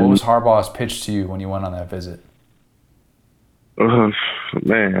was Harbaugh's pitch to you when you went on that visit? Man,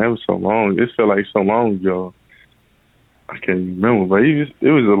 that was so long. It felt like so long ago. I can't even remember, but it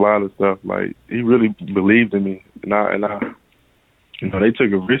was a lot of stuff. He really believed in me, and I they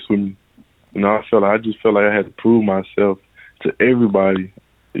took a risk with me. I just felt like I had to prove myself to everybody.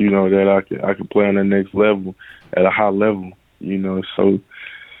 That I could play on the next level at a high level. So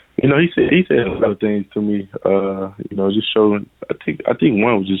he said a lot of things to me. Just showing. I think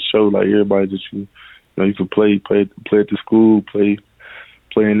one was just show everybody that you can play at the school, play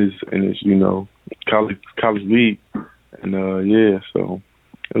in this college league, and so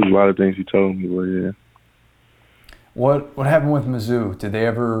there was a lot of things he told me. But yeah. What happened with Mizzou? Did they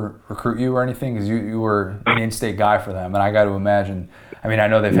ever recruit you or anything? Because you were an in-state guy for them, and I got to imagine. I mean, I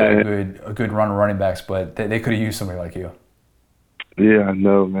know they've had a good run of running backs, but they could have used somebody like you. Yeah, I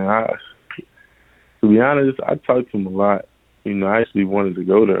know, man. To be honest, I talked to them a lot. I actually wanted to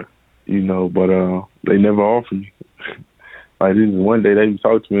go there, but they never offered me. This one day they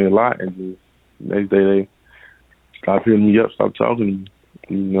talked to me a lot, and the next day they stopped hitting me up, stopped talking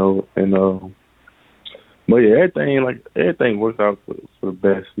to me, and but yeah, everything worked out for the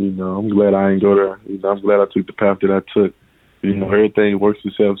best. I'm glad I didn't go there. I'm glad I took the path that I took. Everything works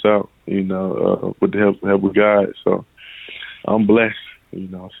itself out. With the help of God. So I'm blessed.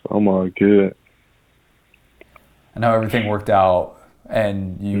 So I'm all good. I know everything worked out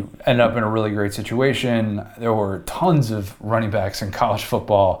and you end up in a really great situation. There were tons of running backs in college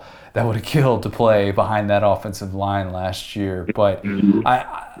football that would have killed to play behind that offensive line last year. But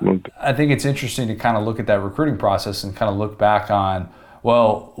I think it's interesting to kind of look at that recruiting process and kind of look back on,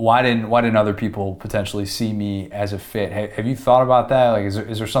 well, why didn't other people potentially see me as a fit? Have you thought about that? Like, is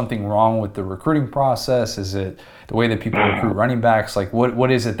there something wrong with the recruiting process? Is it the way that people recruit running backs? Like,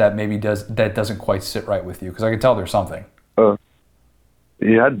 what is it that maybe doesn't quite sit right with you? Because I can tell there's something.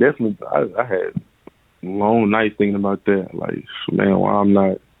 Yeah, I had long nights thinking about that. Like, man,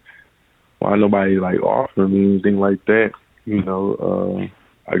 why nobody like offering me anything like that? You know,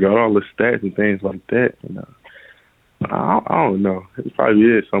 I got all the stats and things like that. And, I don't know. It probably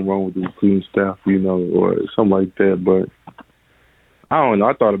is something wrong with the recruiting staff, you know, or something like that. But I don't know.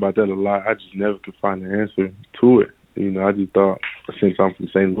 I thought about that a lot. I just never could find an answer to it. You know, I just thought since I'm from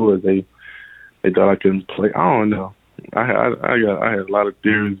St. Louis, they thought I couldn't play. I don't know. I had a lot of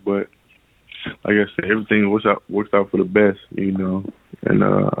theories, but like I said, everything works out for the best, you know. And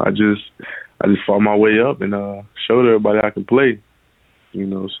I just fought my way up and showed everybody I can play, you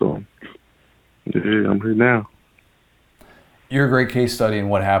know. So yeah, I'm here now. You're a great case study in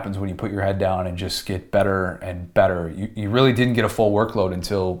what happens when you put your head down and just get better and better. You really didn't get a full workload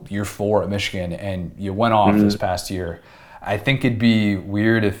until year 4 at Michigan, and you went off this past year. I think it'd be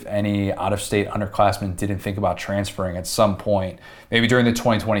weird if any out-of-state underclassmen didn't think about transferring at some point, maybe during the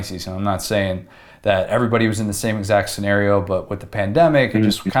 2020 season. I'm not saying that everybody was in the same exact scenario, but with the pandemic and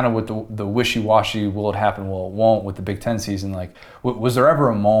just kind of with the wishy-washy, will it happen, will it won't, with the Big Ten season, like, was there ever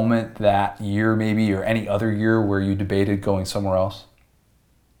a moment that year maybe or any other year where you debated going somewhere else?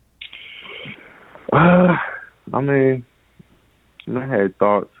 I mean, I had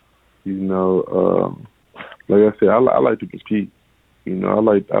thoughts, you know. Like I said, I like to compete. You know,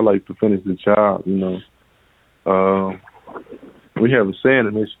 I like to finish the job. You know, we have a saying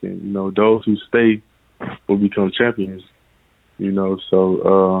in Michigan. You know, those who stay will become champions. You know,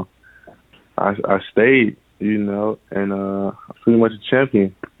 so I stayed. You know, and I'm pretty much a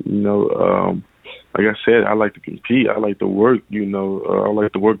champion. You know, like I said, I like to compete. I like to work. You know, I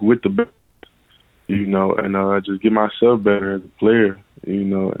like to work with the best. You know, and just get myself better as a player. You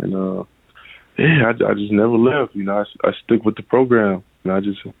know, and yeah, I just never left. You know, I stick with the program, and I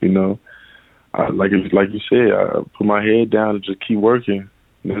just, you know, like you said, I put my head down and just keep working.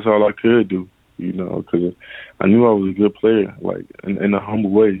 And that's all I could do, you know, because I knew I was a good player, like in a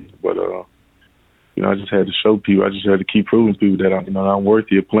humble way. But you know, I just had to show people. I just had to keep proving people that I'm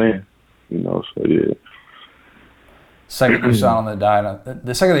worthy of playing. You know, so yeah. The second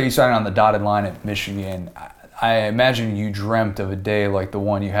that you signed on the dotted line at Michigan, I imagine you dreamt of a day like the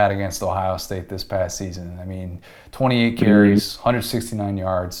one you had against Ohio State this past season. I mean, 28 carries, 169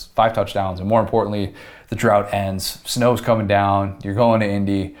 yards, 5 touchdowns, and more importantly, the drought ends. Snow's coming down. You're going to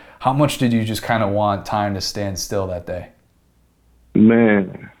Indy. How much did you just kind of want time to stand still that day?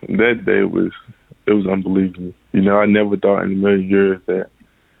 Man, that day was unbelievable. You know, I never thought in a million years that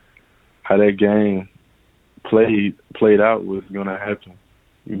how that game played out was going to happen.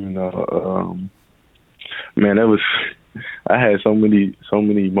 You know, man, I had so many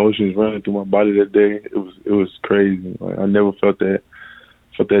emotions running through my body that day. It was crazy. Like, I never felt that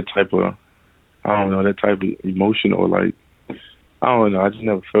type of, I don't know, that type of emotion, or like, I don't know, I just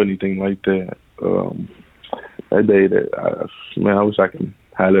never felt anything like that. That day, I wish I could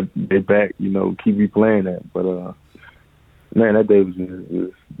have that day back, you know, keep replaying that. But man, that day was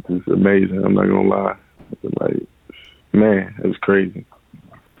just amazing. I'm not gonna lie. Like, man, it was crazy.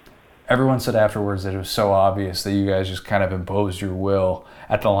 Everyone said afterwards that it was so obvious that you guys just kind of imposed your will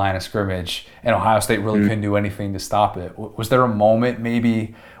at the line of scrimmage, and Ohio State really couldn't do anything to stop it. Was there a moment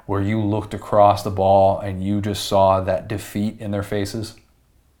maybe where you looked across the ball and you just saw that defeat in their faces?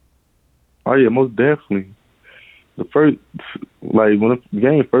 Oh yeah, most definitely. The first, like when the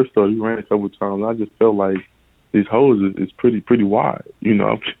game first started, we ran a couple of times. I just felt like these holes is pretty wide. You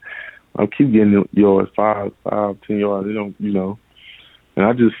know, I keep getting yards, 5, 10 yards. They don't, you know. And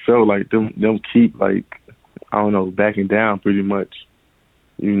I just felt like them keep, like, I don't know, backing down pretty much.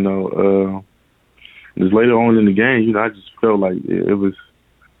 You know, just later on in the game, you know, I just felt like they was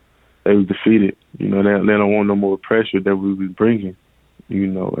defeated. You know, they don't want no more pressure that we was bringing. You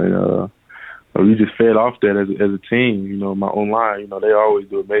know, and we just fed off that as a team. You know, my own line. You know, they always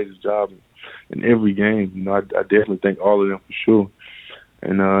do an amazing job in every game. You know, I definitely thank all of them for sure.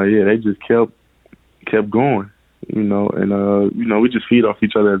 And yeah, they just kept going. You know, and you know, we just feed off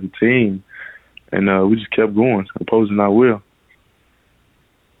each other as a team, and we just kept going, opposing our will.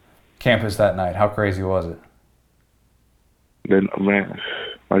 Campus that night, how crazy was it? Then, man,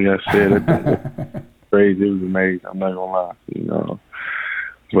 like I said, crazy. It was amazing. I'm not gonna lie,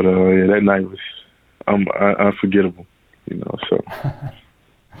 But yeah, that night was unforgettable, So.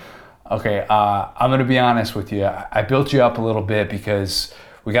 Okay, I'm going to be honest with you. I built you up a little bit because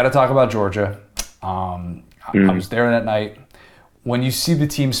we got to talk about Georgia. I was there that night. When you see the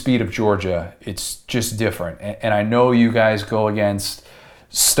team speed of Georgia, it's just different. And I know you guys go against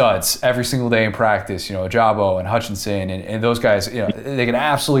studs every single day in practice, Ajabo and Hutchinson and those guys, they can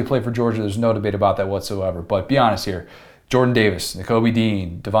absolutely play for Georgia. There's no debate about that whatsoever. But be honest here, Jordan Davis, Nakobe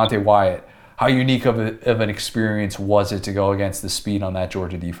Dean, Devontae Wyatt, how unique of an experience was it to go against the speed on that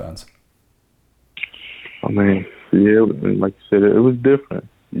Georgia defense? I mean, yeah, like you said, it was different.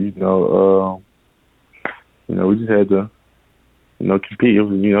 We just had to, compete. It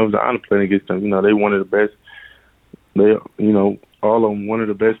was, it was an honor playing against them. They one of the best. They, all of them one of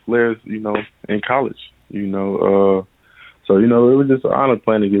the best players, in college. So it was just an honor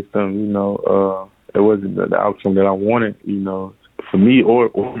playing against them. It wasn't the outcome that I wanted, for me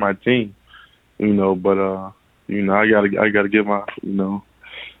or my team. But I gotta give my,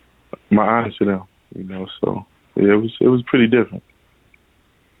 my honor to them. So yeah, it was pretty different.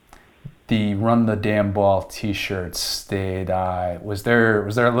 The Run the Damn Ball T-shirts, was there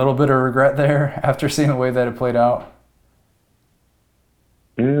a little bit of regret there after seeing the way that it played out?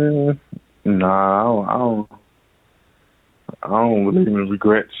 Nah, I don't really even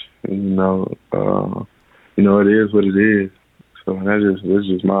regret. It is what it is. So that's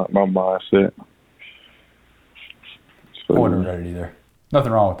just my mindset. I wouldn't regret it either.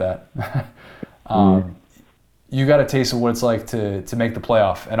 Nothing wrong with that. You got a taste of what it's like to make the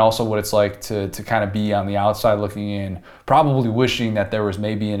playoff, and also what it's like to kind of be on the outside looking in, probably wishing that there was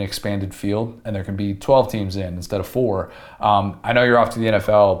maybe an expanded field and there can be 12 teams in instead of 4. I know you're off to the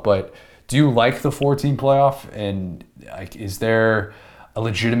NFL, but do you like the 4-team playoff? And is there a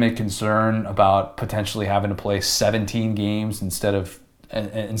legitimate concern about potentially having to play 17 games instead of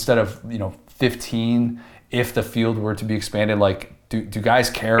 15 if the field were to be expanded? Do guys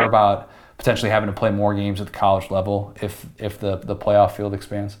care about potentially having to play more games at the college level if the playoff field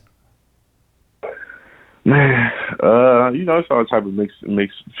expands? Man, it's all type of mixed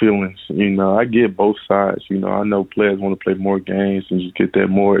feelings. I get both sides. I know players want to play more games and just get that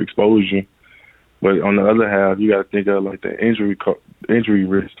more exposure. But on the other half, you got to think of like the injury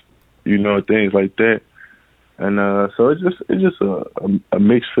risk, things like that. And so it's just a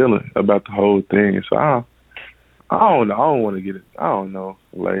mixed feeling about the whole thing. So I don't know. I don't want to get it. I don't know.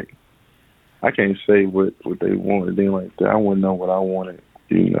 I can't say what they want and things like that. I wouldn't know what I wanted.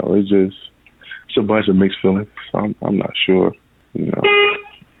 It's a bunch of mixed feelings. So I'm not sure.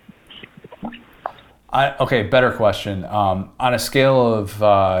 Okay, better question. On a scale of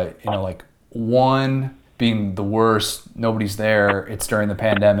 1 being the worst, nobody's there, it's during the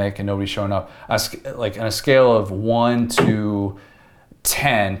pandemic and nobody's showing up. On a scale of 1 to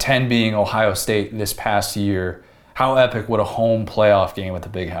 10, 10 being Ohio State this past year, how epic would a home playoff game at the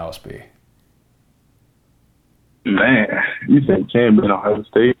Big House be? Man, you said 10 being Ohio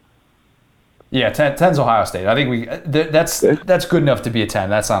State? Yeah, 10's Ohio State. I think that's good enough to be a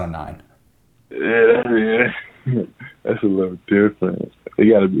 10. That's not a 9. Yeah. That's a little different. It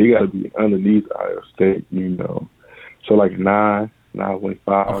gotta be underneath Ohio State, So like 9.5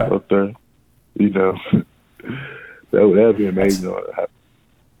 okay. up there, That'd be amazing.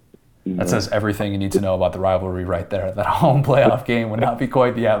 That says everything you need to know about the rivalry right there. That home playoff game would not be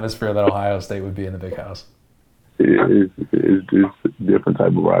quite the atmosphere that Ohio State would be in the Big House. It's just a different type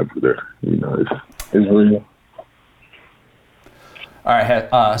of rivalry there. It's real. All right,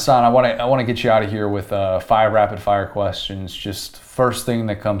 Hassan, I want to get you out of here with 5 rapid fire questions. Just first thing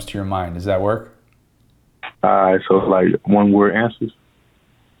that comes to your mind. Does that work? All right, so one word answers.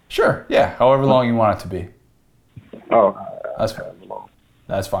 Sure. Yeah. However long you want it to be. Oh, that's fine.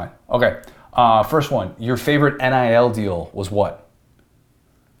 That's fine. Okay. First one. Your favorite NIL deal was what?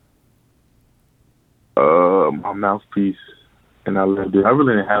 My mouthpiece, and I loved it. I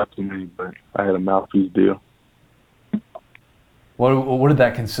really didn't have too many, but I had a mouthpiece deal. What did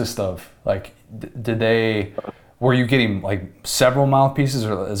that consist of? Were you getting several mouthpieces,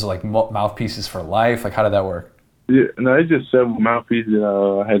 or is it mouthpieces for life? How did that work? Yeah, no, it's just several mouthpieces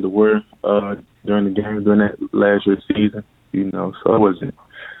that I had to wear during the game, during that last year's season. So it wasn't,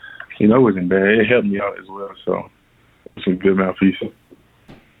 it wasn't bad. It helped me out as well. So some good mouthpieces.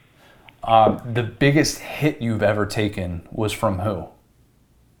 The biggest hit you've ever taken was from who?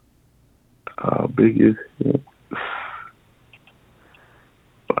 Biggest hit.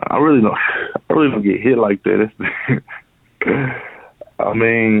 I really don't get hit like that. I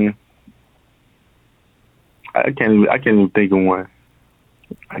mean, I can't even think of one.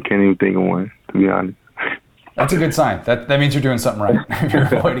 To be honest. That's a good sign. That means you're doing something right. If you're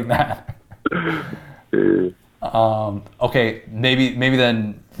avoiding that. Yeah. Okay, maybe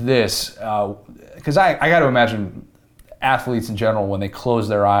then this, because I got to imagine athletes in general, when they close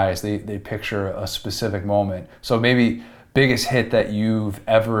their eyes, they picture a specific moment. So maybe biggest hit that you've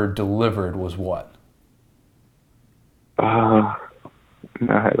ever delivered was what? I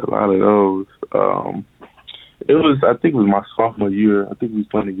had a lot of those. I think it was my sophomore year. I think we was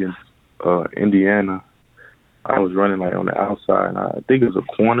playing against Indiana. I was running like on the outside, and I think it was a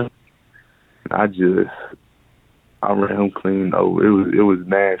corner. And I ran him clean. Oh, it was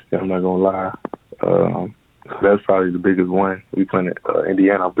nasty. I'm not gonna lie. So that's probably the biggest one. We playing at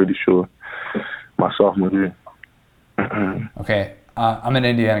Indiana. I'm pretty sure my sophomore year. Okay, I'm an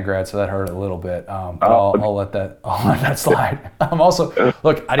Indiana grad, so that hurt a little bit. But I'll let that slide. I'm also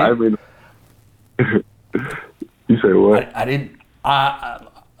look. I didn't. You say what?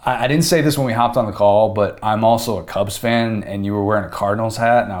 I didn't say this when we hopped on the call, but I'm also a Cubs fan, and you were wearing a Cardinals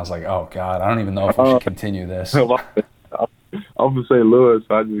hat, and I was like, oh God, I don't even know if I should continue this. I'm from St. Louis,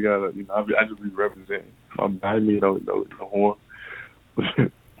 so I just gotta, I just be representing. I'm behind me, no horn.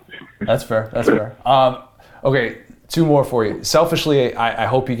 That's fair. Okay, two more for you. Selfishly, I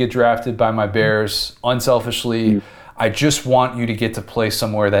hope you get drafted by my Bears. Unselfishly, I just want you to get to play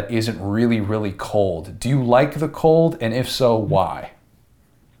somewhere that isn't really, really cold. Do you like the cold, and if so, why?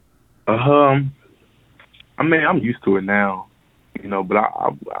 I mean, I'm used to it now, but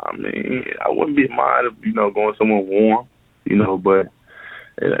I mean, I wouldn't be mind of, going somewhere warm, but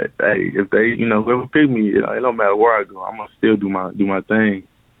hey, if they, whoever pick me, it don't matter where I go, I'm gonna still do my thing,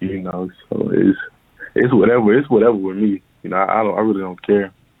 so it's whatever with me, I really don't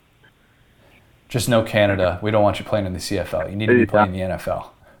care. Just no Canada. We don't want you playing in the CFL. You need to be playing in the NFL.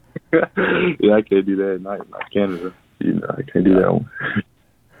 Yeah, I can't do that. Not Canada. I can't do that one.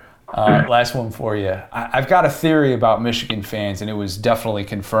 Last one for you. I've got a theory about Michigan fans, and it was definitely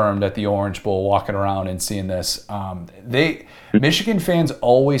confirmed at the Orange Bowl walking around and seeing this. Michigan fans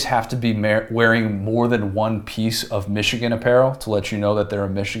always have to be wearing more than one piece of Michigan apparel to let you know that they're a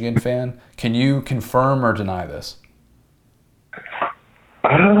Michigan fan. Can you confirm or deny this?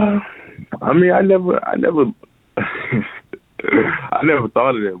 I mean, I never I never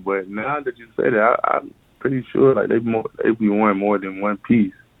thought of that, but now that you say that, I'm pretty sure like they be wearing more than one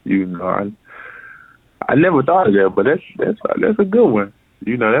piece. I never thought of that, but that's a good one.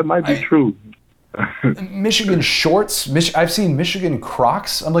 That might be true. Michigan shorts. I've seen Michigan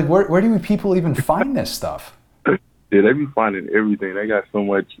Crocs. I'm like, where do people even find this stuff? Yeah, they be finding everything. They got so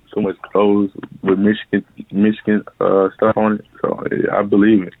much clothes with Michigan stuff on it. So yeah, I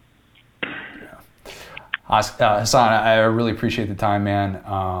believe it. Hassan, I really appreciate the time,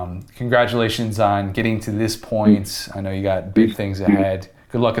 man. Congratulations on getting to this point. I know you got big things ahead.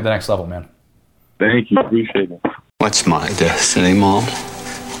 Good luck at the next level, man. Thank you. Appreciate it. What's my destiny, Mom?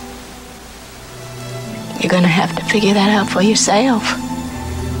 You're gonna have to figure that out for yourself.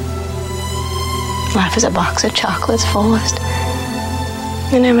 Life is a box of chocolates, Forrest.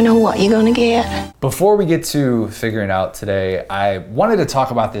 You never know what you're gonna get. Before we get to figuring out today, I wanted to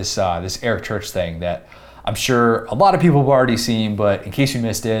talk about this Eric Church thing that I'm sure a lot of people have already seen, but in case you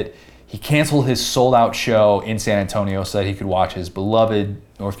missed it, he canceled his sold-out show in San Antonio so that he could watch his beloved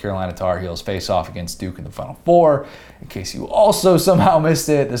North Carolina Tar Heels face off against Duke in the Final Four. In case you also somehow missed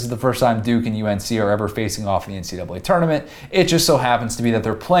it, this is the first time Duke and UNC are ever facing off in the NCAA tournament. It just so happens to be that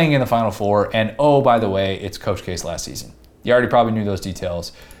they're playing in the Final Four, and oh, by the way, it's Coach K's last season. You already probably knew those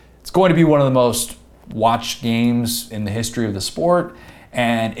details. It's going to be one of the most watched games in the history of the sport,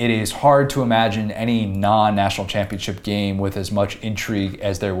 and it is hard to imagine any non-national championship game with as much intrigue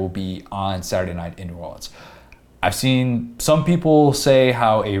as there will be on Saturday night in New Orleans. I've seen some people say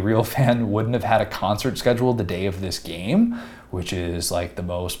how a real fan wouldn't have had a concert scheduled the day of this game, which is like the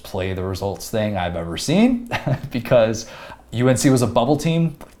most play the results thing I've ever seen because UNC was a bubble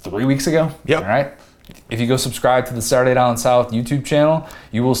team 3 weeks ago. Yep. All right. If you go subscribe to the Saturday Down South YouTube channel,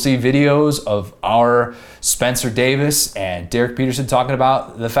 you will see videos of our Spencer Davis and Derek Peterson talking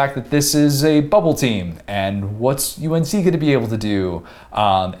about the fact that this is a bubble team and what's UNC going to be able to do.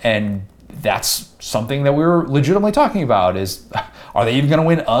 And that's something that we were legitimately talking about is, are they even going to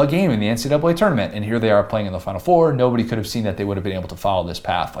win a game in the NCAA tournament? And here they are playing in the Final Four. Nobody could have seen that they would have been able to follow this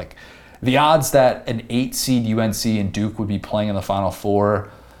path. Like the odds that an 8 seed UNC and Duke would be playing in the Final Four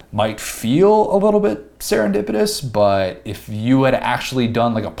might feel a little bit serendipitous, but if you had actually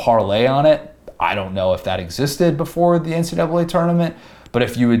done like a parlay on it, I don't know if that existed before the NCAA tournament, but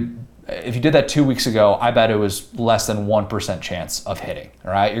if you if you did that 2 weeks ago, I bet it was less than 1% chance of hitting.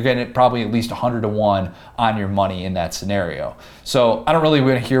 All right, you're getting probably at least 100 to 1 on your money in that scenario. So I don't really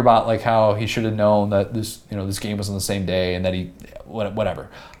want to hear about like how he should have known that this game was on the same day and that he whatever.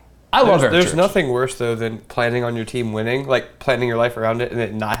 I love Eric There's Church. nothing worse though than planning on your team winning, like planning your life around it and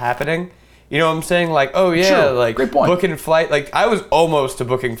it not happening. You know what I'm saying? Like, oh yeah, True. like Great point. booking flight. Like I was almost to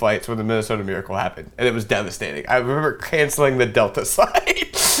booking flights when the Minnesota Miracle happened, and it was devastating. I remember canceling the Delta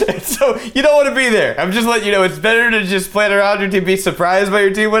flight. So you don't want to be there. I'm just letting you know it's better to just plan around your team, be surprised by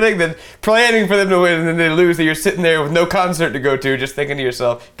your team winning, than planning for them to win and then they lose. That you're sitting there with no concert to go to, just thinking to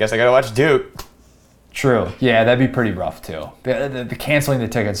yourself, "Guess I gotta watch Duke." True. Yeah, that'd be pretty rough too. The canceling the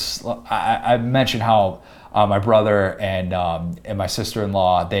tickets. I mentioned how my brother and my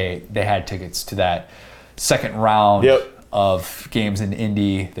sister-in-law they had tickets to that second round of games in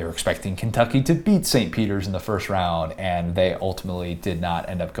Indy. They were expecting Kentucky to beat St. Peter's in the first round, and they ultimately did not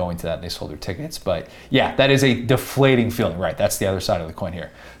end up going to that. And they sold their tickets. But yeah, that is a deflating feeling. Right. That's the other side of the coin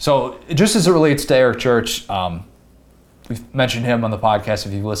here. So just as it relates to Eric Church. We've mentioned him on the podcast.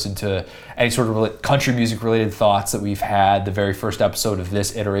 If you've listened to any sort of country music related thoughts that we've had, the very first episode of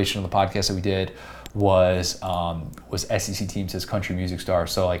this iteration of the podcast that we did was SEC teams as country music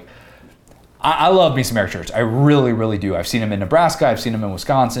stars. So like, I love me some Eric Church. I really, really do. I've seen him in Nebraska. I've seen him in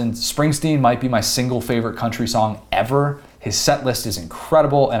Wisconsin. Springsteen might be my single favorite country song ever. His set list is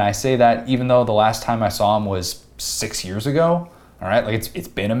incredible, and I say that even though the last time I saw him was 6 years ago. All right, like it's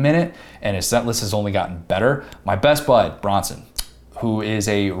been a minute, and his set list has only gotten better. My best bud, Bronson, who is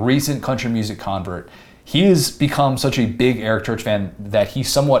a recent country music convert, he has become such a big Eric Church fan that he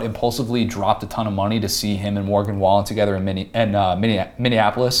somewhat impulsively dropped a ton of money to see him and Morgan Wallen together in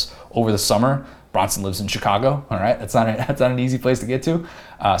Minneapolis over the summer. Bronson lives in Chicago. All right, that's not an easy place to get to.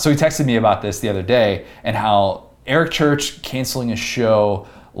 So he texted me about this the other day and how Eric Church canceling a show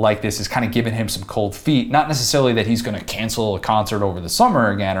like this is kind of giving him some cold feet. Not necessarily that he's going to cancel a concert over the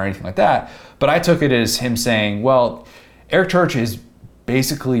summer again or anything like that, but I took it as him saying, well, Eric Church is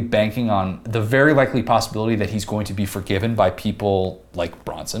basically banking on the very likely possibility that he's going to be forgiven by people like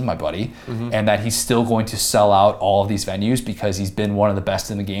Bronson, my buddy, and that he's still going to sell out all of these venues because he's been one of the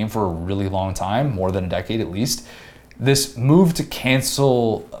best in the game for a really long time, more than a decade at least. This move to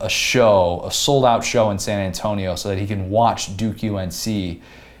cancel a sold out show in San Antonio so that he can watch Duke UNC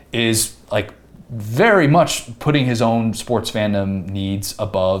is like very much putting his own sports fandom needs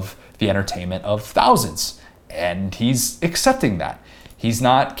above the entertainment of thousands. And he's accepting that. He's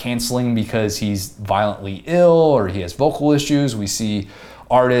not canceling because he's violently ill or he has vocal issues. We see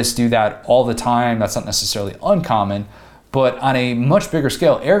artists do that all the time. That's not necessarily uncommon. But on a much bigger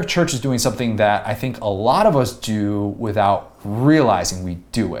scale, Eric Church is doing something that I think a lot of us do without realizing we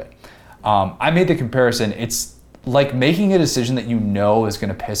do it. I made the comparison. It's like making a decision that you know is going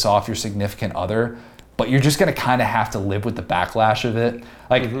to piss off your significant other, but you're just going to kind of have to live with the backlash of it.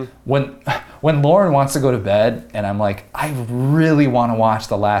 Like when Lauren wants to go to bed and I'm like, I really want to watch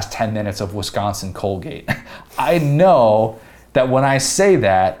the last 10 minutes of Wisconsin Colgate. I know that when I say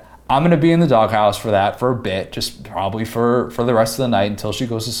that, I'm going to be in the doghouse for that for a bit, just probably for the rest of the night until she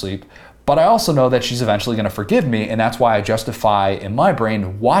goes to sleep. But I also know that she's eventually going to forgive me, and that's why I justify in my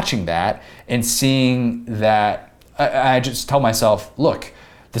brain watching that and seeing that. I just tell myself, look,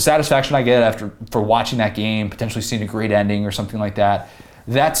 the satisfaction I get for watching that game, potentially seeing a great ending or something like that,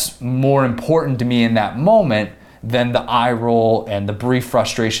 that's more important to me in that moment than the eye roll and the brief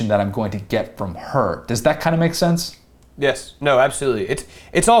frustration that I'm going to get from her. Does that kind of make sense? Yes. No, absolutely.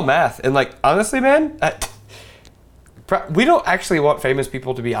 It's all math. And like, honestly, man, we don't actually want famous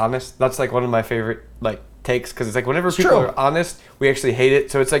people to be honest. That's like one of my favorite like takes, because it's like whenever people are honest, we actually hate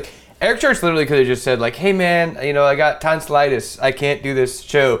it. So it's like Eric Church literally could have just said like, hey man, I got tonsillitis. I can't do this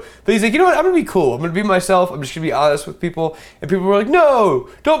show. But he's like, you know what? I'm going to be cool. I'm going to be myself. I'm just going to be honest with people. And people were like, no,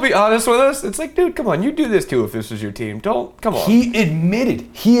 don't be honest with us. It's like, dude, come on. You do this too if this was your team. Come on. He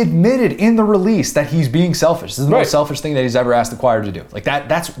admitted in the release that he's being selfish. This is the most selfish thing that he's ever asked the choir to do. Like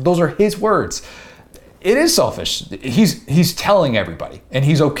those are his words. It is selfish. He's telling everybody, and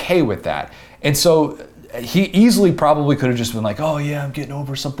he's okay with that. And so he easily probably could have just been like, oh yeah, I'm getting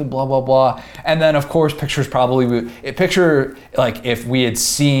over something, blah, blah, blah. And then of course picture like if we had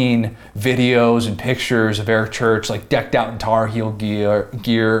seen videos and pictures of Eric Church like decked out in Tar Heel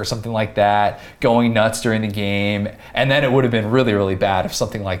gear or something like that, going nuts during the game. And then it would have been really, really bad if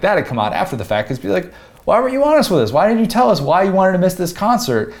something like that had come out after the fact. Because be like, why weren't you honest with us? Why didn't you tell us why you wanted to miss this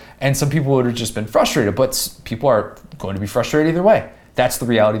concert? And some people would have just been frustrated, but people are going to be frustrated either way. That's the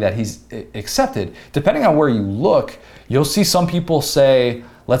reality that he's accepted. Depending on where you look, you'll see some people say,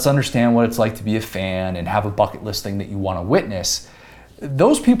 let's understand what it's like to be a fan and have a bucket list thing that you want to witness.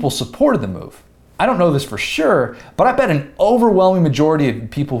 those people supported the move. I don't know this for sure, but I bet an overwhelming majority of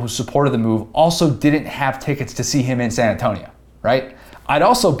people who supported the move also didn't have tickets to see him in San Antonio, right? I'd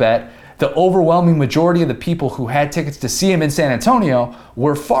also bet the overwhelming majority of the people who had tickets to see him in San Antonio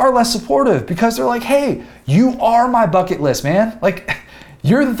were far less supportive because they're like, hey, you are my bucket list, man. Like,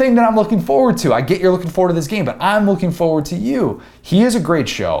 you're the thing that I'm looking forward to. I get you're looking forward to this game, but I'm looking forward to you. He is a great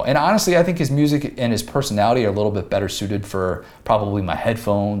show. And honestly, I think his music and his personality are a little bit better suited for probably my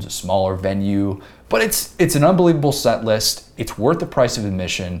headphones, a smaller venue. But it's an unbelievable set list. It's worth the price of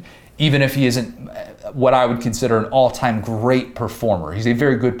admission, even if he isn't what I would consider an all-time great performer. He's a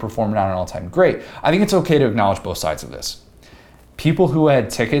very good performer, not an all-time great. I think it's okay to acknowledge both sides of this. People who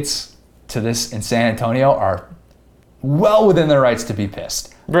had tickets to this in San Antonio are well within their rights to be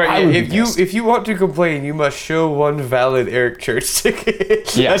pissed. Right. If you want to complain, you must show one valid Eric Church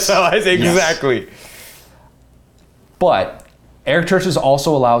ticket. Yes. That's how I say exactly. Yes. But Eric Church is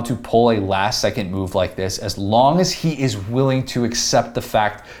also allowed to pull a last-second move like this as long as he is willing to accept the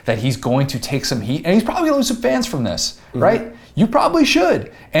fact that he's going to take some heat, and he's probably going to lose some fans from this, right? You probably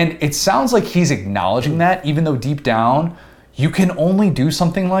should. And it sounds like he's acknowledging that, even though deep down, you can only do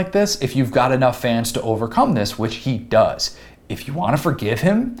something like this if you've got enough fans to overcome this, which he does. If you want to forgive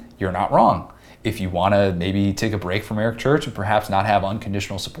him, you're not wrong. If you want to maybe take a break from Eric Church and perhaps not have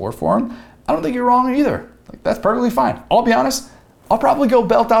unconditional support for him, I don't think you're wrong either. Like, that's perfectly fine. I'll be honest, I'll probably go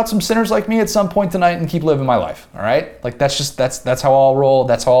belt out some sinners like me at some point tonight and keep living my life, all right? Like, that's how I'll roll.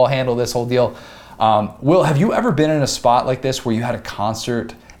 That's how I'll handle this whole deal. Will, have you ever been in a spot like this where you had a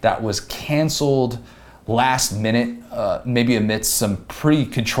concert that was canceled last minute, maybe amidst some pretty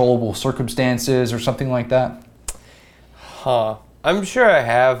controllable circumstances or something like that? I'm sure I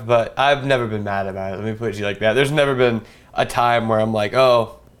have, but I've never been mad about it. Let me put it to you like that. There's never been a time where I'm like,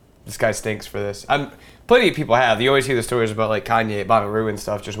 oh, this guy stinks for this. Plenty of people have. You always hear the stories about like Kanye at Bonnaroo and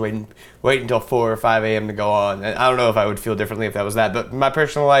stuff, just waiting until 4 or 5 a.m. to go on. And I don't know if I would feel differently if that was that. But in my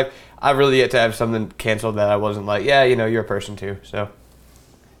personal life, I've really yet to have something canceled that I wasn't like, yeah, you're a person too. So.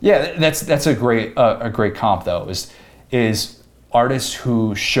 Yeah, that's a great comp though. Is artists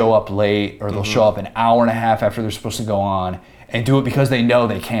who show up late or they'll show up an hour and a half after they're supposed to go on and do it because they know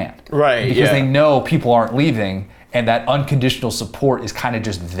they can. Right. Because they know people aren't leaving and that unconditional support is kind of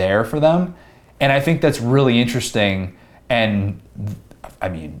just there for them. And I think that's really interesting and, I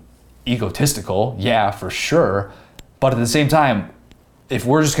mean, egotistical, yeah, for sure. But at the same time, if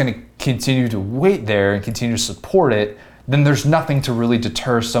we're just going to continue to wait there and continue to support it, then there's nothing to really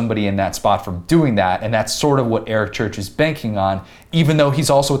deter somebody in that spot from doing that. And that's sort of what Eric Church is banking on, even though he's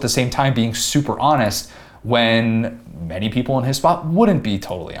also at the same time being super honest when many people in his spot wouldn't be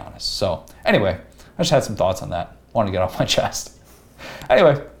totally honest. So anyway, I just had some thoughts on that. Wanted to get off my chest.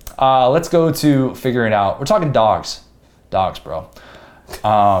 Anyway, let's go to figuring out. We're talking dogs. Dogs, bro.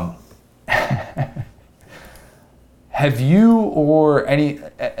 Have you or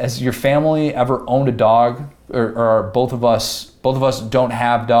has your family ever owned a dog? Or both of us don't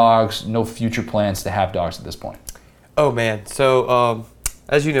have dogs, no future plans to have dogs at this point? Oh man, so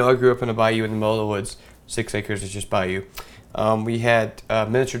as you know, I grew up in a bayou in the middle of the woods. 6 acres is just bayou. We had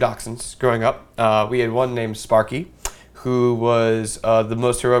miniature dachshunds growing up. We had one named Sparky, who was the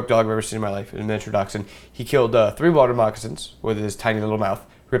most heroic dog I've ever seen in my life, a miniature dachshund. He killed 3 water moccasins with his tiny little mouth,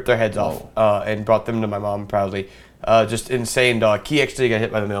 ripped their heads off, and brought them to my mom proudly. Just insane dog. He actually got hit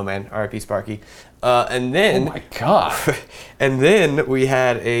by the mailman, RIP Sparky. And then, oh my God. And then we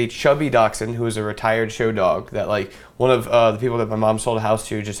had a chubby dachshund who was a retired show dog that like one of the people that my mom sold a house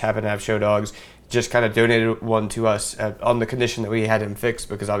to just happened to have show dogs, just kind of donated one to us on the condition that we had him fixed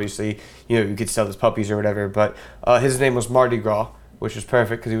because obviously, you could sell his puppies or whatever. But his name was Mardi Gras, which was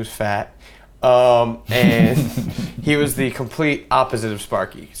perfect because he was fat. And he was the complete opposite of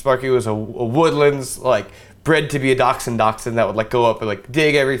Sparky. Sparky was a woodlands, like, bred to be a dachshund that would like go up and like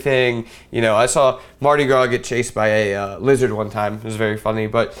dig everything. I saw Mardi Gras get chased by a lizard one time. It was very funny,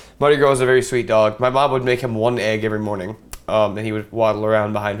 but Mardi Gras was a very sweet dog. My mom would make him 1 egg every morning, and he would waddle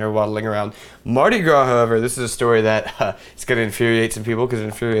around behind her, waddling around. Mardi Gras, however, this is a story that it's going to infuriate some people because it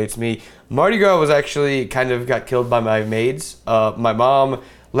infuriates me. Mardi Gras was actually kind of got killed by my maids. My mom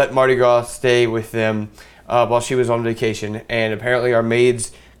let Mardi Gras stay with them while she was on vacation, and apparently our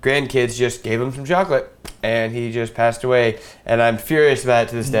maids' grandkids just gave him some chocolate, and he just passed away. And I'm furious about it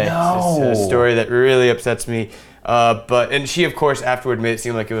to this day. No. It's a story that really upsets me. And she, of course, afterward made it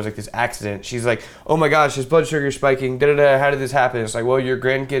seem like it was like this accident. She's like, oh my gosh, his blood sugar is spiking. Da-da-da, how did this happen? It's like, well, your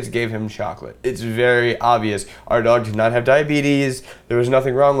grandkids gave him chocolate. It's very obvious. Our dog did not have diabetes. There was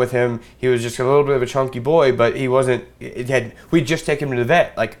nothing wrong with him. He was just a little bit of a chunky boy, but he wasn't. We'd just taken him to the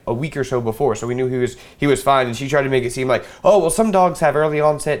vet like a week or so before, so we knew he was fine. And she tried to make it seem like, oh, well, some dogs have early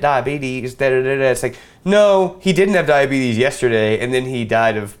onset diabetes. Da-da-da-da. It's like, no, he didn't have diabetes yesterday, and then he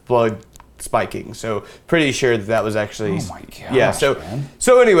died of blood spiking. So pretty sure that was actually, oh my gosh, yeah.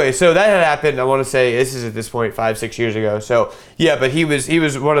 So anyway, so that had happened. I want to say this is at this point 5-6 years ago. So yeah, but he was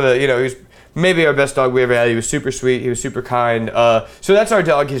one of the, he was maybe our best dog we ever had. He was super sweet. He was super kind. So that's our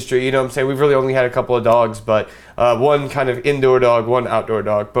dog history. You know what I'm saying? We've really only had a couple of dogs, but one kind of indoor dog, one outdoor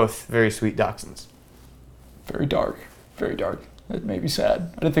dog, both very sweet dachshunds. Very dark. Very dark. It made me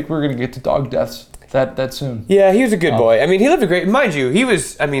sad. I didn't think we were going to get to dog deaths that soon. Yeah, he was a good boy. I mean, he lived a great... Mind you, he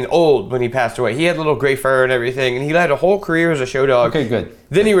was, old when he passed away. He had little gray fur and everything, and he had a whole career as a show dog. Okay, good.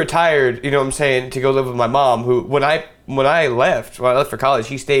 Then he retired, you know what I'm saying, to go live with my mom, who, when I left for college,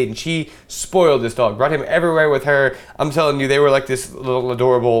 he stayed, and she spoiled this dog, brought him everywhere with her. I'm telling you, they were like this little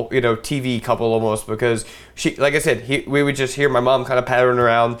adorable, TV couple almost, because she, like I said, we would just hear my mom kind of pattering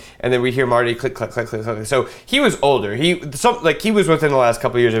around, and then we'd hear Marty click, click, click, click, click. So he was older. He was within the last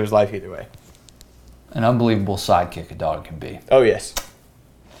couple of years of his life either way. An unbelievable sidekick a dog can be. Oh, yes.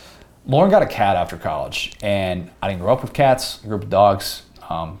 Lauren got a cat after college, and I didn't grow up with cats. I grew up with dogs.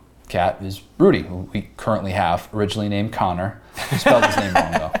 Cat is Rudy, who we currently have, originally named Connor. I spelled his name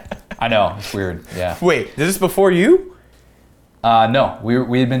wrong, though. I know, it's weird, yeah. Wait, is this before you? No,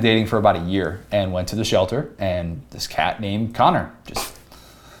 we had been dating for about a year and went to the shelter, and this cat named Connor, just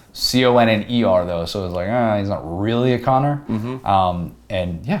Conner, though, so it was like, he's not really a Connor. Mm-hmm.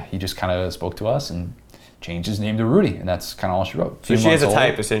 And yeah, he just kind of spoke to us and changed his name to Rudy, and that's kind of all she wrote. So she has a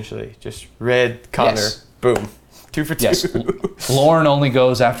type, essentially. Just red, Connor, yes. Boom. 2 for 2. Yes. Lauren only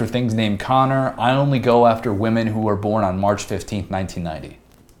goes after things named Connor. I only go after women who were born on March 15th, 1990.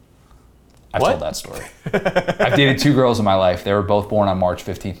 I've told that story. I've dated 2 girls in my life. They were both born on March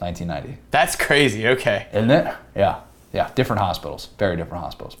 15th, 1990. That's crazy. Okay. Isn't it? Yeah. Yeah. Different hospitals. Very different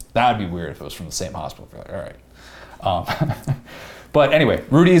hospitals. That would be weird if it was from the same hospital. Like, all right. But anyway,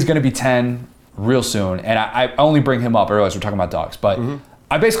 Rudy is going to be 10 real soon. And I only bring him up. I realize we're talking about dogs. But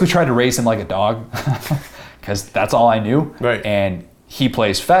I basically tried to raise him like a dog because that's all I knew. Right. And he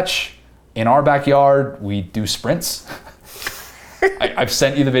plays fetch. In our backyard, we do sprints. I've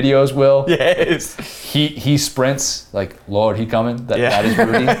sent you the videos, Will. Yes. He sprints like, Lord, he coming. That is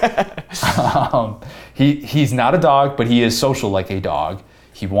Rudy. He's not a dog, but he is social like a dog.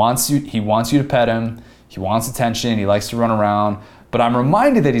 He wants you to pet him. He wants attention. He likes to run around. But I'm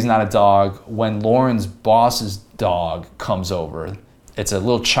reminded that he's not a dog when Lauren's boss's dog comes over. It's a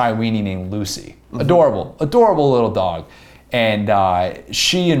little Chiweenie named Lucy. Adorable little dog. And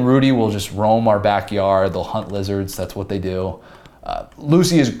she and Rudy will just roam our backyard. They'll hunt lizards. That's what they do.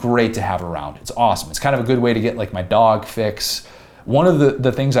 Lucy is great to have around. It's awesome. It's kind of a good way to get like my dog fix. One of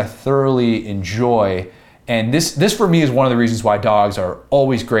the things I thoroughly enjoy, and this for me is one of the reasons why dogs are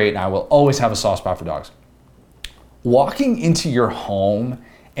always great, and I will always have a soft spot for dogs. Walking into your home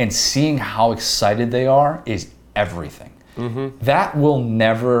and seeing how excited they are is everything. That will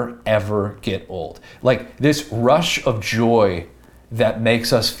never, ever get old. Like this rush of joy that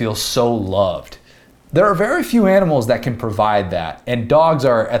makes us feel so loved. There are very few animals that can provide that, and dogs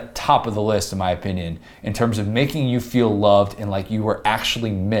are at the top of the list, in my opinion, in terms of making you feel loved and like you were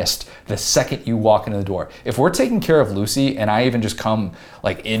actually missed the second you walk into the door. If we're taking care of Lucy and I even just come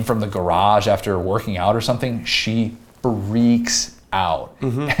like in from the garage after working out or something, she freaks out.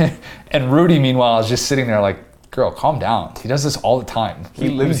 And Rudy, meanwhile, is just sitting there like, girl, calm down. He does this all the time. He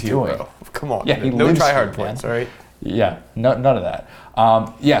lives here, bro. Come on. Yeah, he no lives try hard here, points, man. all right? Yeah, none of that.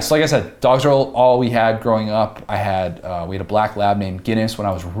 So like I said, dogs are all we had growing up. We had a black lab named Guinness when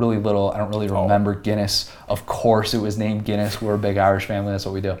I was really little. I don't really remember Guinness. Of course it was named Guinness. We're a big Irish family, that's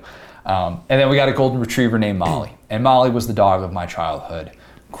what we do. And then we got a golden retriever named Molly. And Molly was the dog of my childhood.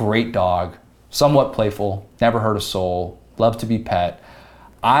 Great dog, somewhat playful, never hurt a soul, loved to be pet.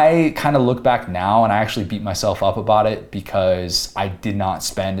 I kind of look back now and I actually beat myself up about it because I did not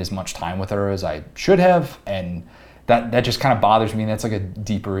spend as much time with her as I should have, and that just kind of bothers me. That's like a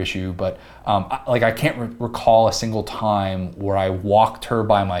deeper issue, but I can't recall a single time where I walked her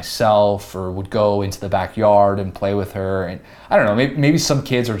by myself or would go into the backyard and play with her. And I don't know, maybe some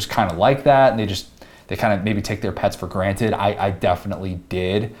kids are just kind of like that, and they they kind of maybe take their pets for granted. I definitely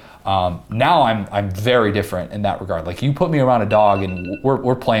did. Now I'm very different in that regard. Like, you put me around a dog and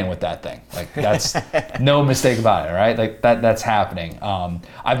we're playing with that thing. Like, that's no mistake about it, right? Like that's happening.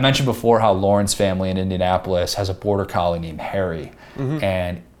 I've mentioned before how Lauren's family in Indianapolis has a border collie named Harry,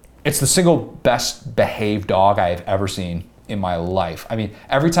 and it's the single best behaved dog I have ever seen in my life. I mean,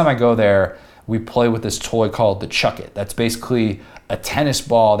 every time I go there, we play with this toy called the Chuck It. That's basically a tennis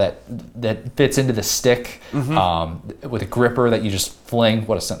ball that fits into the stick with a gripper that you just fling.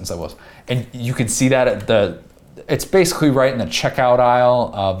 What a sentence that was. And you can see that at it's basically right in the checkout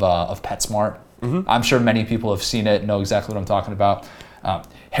aisle of PetSmart. I'm sure many people have seen it, know exactly what I'm talking about.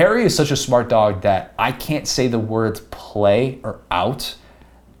 Harry is such a smart dog that I can't say the words play or out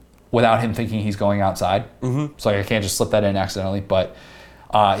without him thinking he's going outside. So I can't just slip that in accidentally, but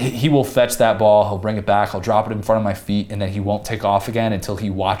he will fetch that ball, he'll bring it back, I'll drop it in front of my feet, and then he won't take off again until he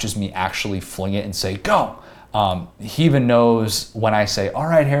watches me actually fling it and say, go. He even knows when I say, all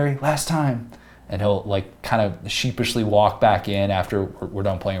right, Harry, last time. And he'll like kind of sheepishly walk back in after we're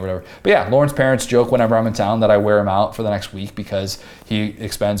done playing or whatever. But yeah, Lauren's parents joke whenever I'm in town that I wear him out for the next week because he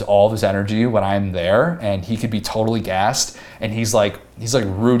expends all of his energy when I'm there, and he could be totally gassed. And he's like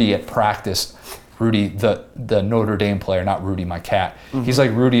Rudy at practice. Rudy, the Notre Dame player, not Rudy, my cat. He's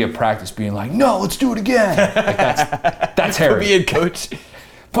like Rudy at practice being like, no, let's do it again. Like that's Harry. Put me in, coach.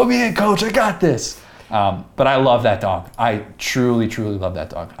 Put me in, coach, I got this. But I love that dog. I truly, truly love that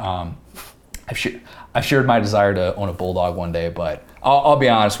dog. I've shared my desire to own a bulldog one day, but I'll be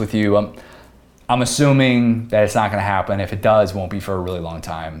honest with you. I'm assuming that it's not going to happen. If it does, it won't be for a really long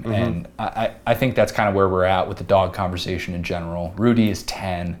time. And I think that's kind of where we're at with the dog conversation in general. Rudy is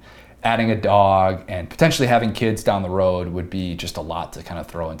 10. Adding a dog and potentially having kids down the road would be just a lot to kind of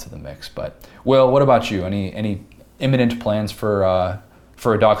throw into the mix. But Will, what about you? Any imminent plans for a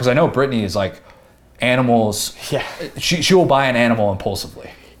dog? Because I know Brittany is like animals. Yeah, she will buy an animal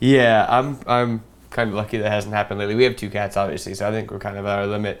impulsively. Yeah, I'm kind of lucky that hasn't happened lately. We have 2 cats, obviously, so I think we're kind of at our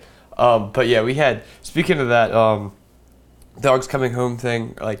limit. But yeah, we had, speaking of that, dogs coming home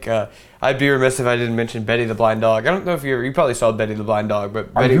thing, like I'd be remiss if I didn't mention Betty the blind dog. I don't know if you probably saw Betty the blind dog, but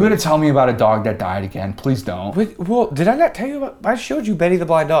Are you going to tell me about a dog that died again? Please don't. Well, did I not tell you about? I showed you Betty the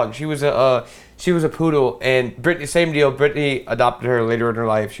blind dog. She was a poodle, and Brittany, same deal. Brittany adopted her later in her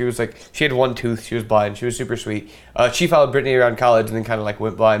life. She had 1 tooth. She was blind. She was super sweet. She followed Brittany around college and then kind of like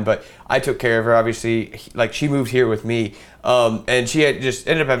went blind, but I took care of her. Obviously, like she moved here with me, and she had just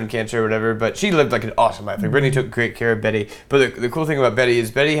ended up having cancer or whatever. But she lived like an awesome life. Like Brittany took great care of Betty. But the cool thing about Betty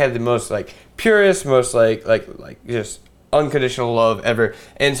is Betty had the most like purest, most like just unconditional love ever.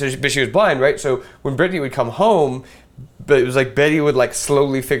 And so, but she was blind, right? So when Brittany would come home. But it was like Betty would like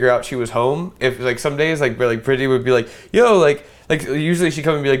slowly figure out she was home. If like some days like Brittany would be like, yo, like usually she'd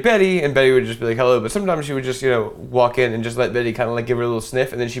come and be like Betty, and Betty would just be like hello. But sometimes she would just walk in and just let Betty kind of like give her a little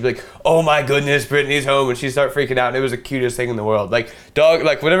sniff, and then she'd be like, oh my goodness, Brittany's home, and she'd start freaking out. And it was the cutest thing in the world. Like dog,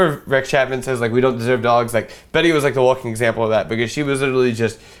 like whenever Rex Chapman says like we don't deserve dogs, like Betty was like the walking example of that, because she was literally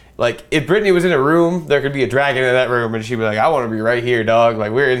just like, if Brittany was in a room, there could be a dragon in that room, and she'd be like, I want to be right here, dog.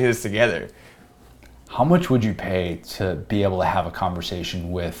 Like we're in this together. How much would you pay to be able to have a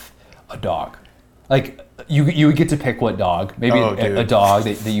conversation with a dog? Like, you would get to pick what dog. Maybe a dog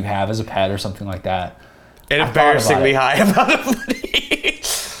that you have as a pet or something like that. An embarrassingly high amount of money.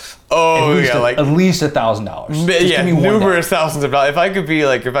 At least $1,000. Yeah, numerous thousands of dollars. If I could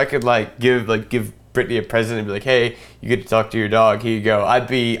give Brittany a present and be like, hey, you get to talk to your dog, here you go. I'd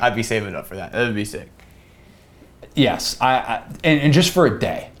be saving up for that. That would be sick. Yes, and just for a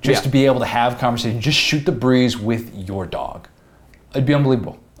day, to be able to have a conversation, just shoot the breeze with your dog. It'd be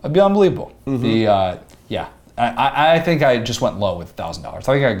unbelievable. I think I just went low with $1,000. I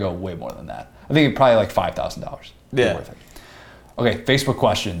think I'd go way more than that. I think probably like $5,000. Yeah. Worth it. Okay, Facebook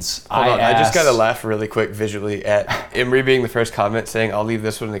questions. I just got to laugh really quick visually at Emery being the first comment saying, I'll leave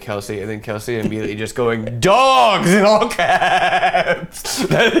this one to Kelsey, and then Kelsey immediately just going, dogs in all caps.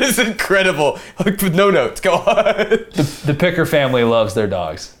 That is incredible. Like, with no notes. Go on. The Picker family loves their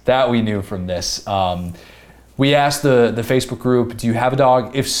dogs. That we knew from this. We asked the Facebook group, do you have a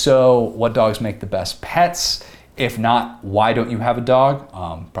dog? If so, what dogs make the best pets? If not, why don't you have a dog?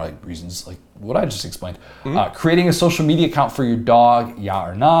 Probably reasons like what I just explained. Creating a social media account for your dog, yeah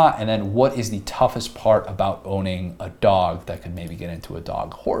or nah? And then what is the toughest part about owning a dog that could maybe get into a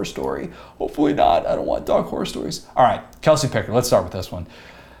dog horror story? Hopefully not. I don't want dog horror stories. All right, Kelsey Picker, let's start with this one.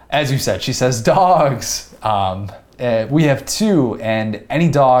 As you said, she says dogs. we have 2, and any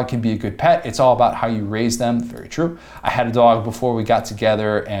dog can be a good pet. It's all about how you raise them. Very true. I had a dog before we got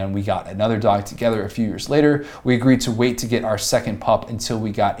together, and we got another dog together a few years later. We agreed to wait to get our second pup until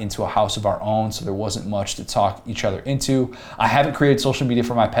we got into a house of our own, so there wasn't much to talk each other into. I haven't created social media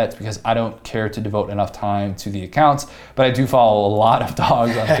for my pets because I don't care to devote enough time to the accounts, but I do follow a lot of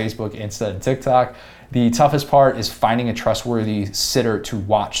dogs on Facebook, Insta, and TikTok. The toughest part is finding a trustworthy sitter to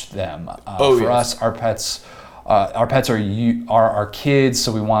watch them. For us, our pets are our kids,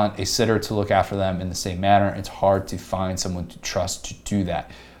 so we want a sitter to look after them in the same manner. It's hard to find someone to trust to do that.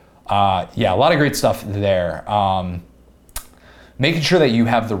 Yeah, a lot of great stuff there. Making sure that you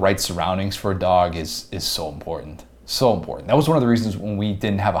have the right surroundings for a dog is so important. So important. That was one of the reasons when we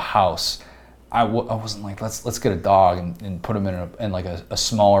didn't have a house. I wasn't like, let's get a dog and put him in like a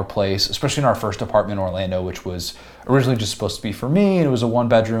smaller place, especially in our first apartment in Orlando, which was originally just supposed to be for me, and it was a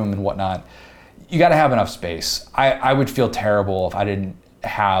 1-bedroom and whatnot. You got to have enough space. I would feel terrible if I didn't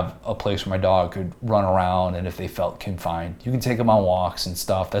have a place where my dog could run around, and if they felt confined. You can take them on walks and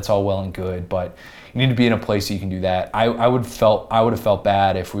stuff. That's all well and good, but you need to be in a place so you can do that. I would have felt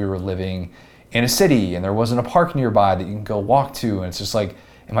bad if we were living in a city and there wasn't a park nearby that you can go walk to, and it's just like,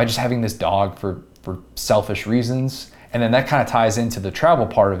 am I just having this dog for selfish reasons? And then that kind of ties into the travel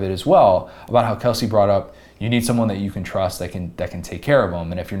part of it as well, about how Kelsey brought up, you need someone that you can trust that can take care of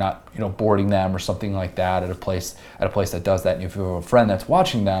them. And if you're not, boarding them or something like that at a place that does that, and if you have a friend that's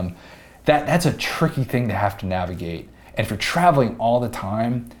watching them, that's a tricky thing to have to navigate. And if you're traveling all the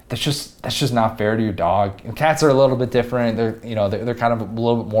time, that's just not fair to your dog. Cats are a little bit different. They're kind of a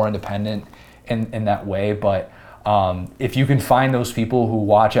little bit more independent in that way, but if you can find those people who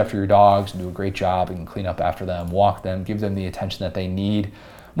watch after your dogs and do a great job and clean up after them, walk them, give them the attention that they need,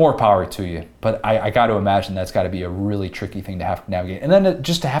 more power to you. But I got to imagine that's got to be a really tricky thing to have to navigate. And then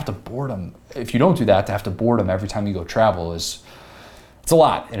just to have to board them, if you don't do that, to have to board them every time you go travel it's a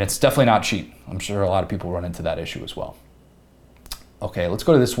lot, and it's definitely not cheap. I'm sure a lot of people run into that issue as well. Okay, let's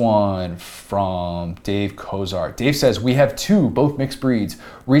go to this one from Dave Kozar. Dave says, we have 2, both mixed breeds.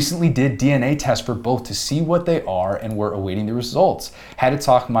 Recently did DNA tests for both to see what they are, and we're awaiting the results. Had to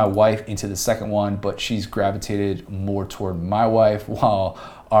talk my wife into the second one, but she's gravitated more toward my wife, while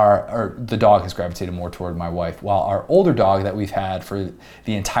the dog has gravitated more toward my wife, while our older dog that we've had for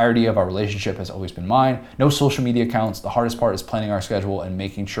the entirety of our relationship has always been mine. No social media accounts. The hardest part is planning our schedule and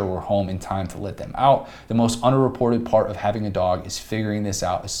making sure we're home in time to let them out. The most underreported part of having a dog is figuring this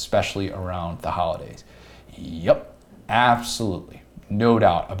out, especially around the holidays. Yep, absolutely, no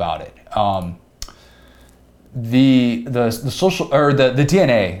doubt about it. The social, or the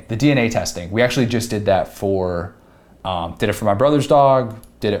DNA testing, we actually just did that for my brother's dog,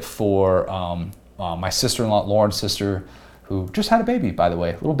 did it for my sister-in-law, Lauren's sister, who just had a baby, by the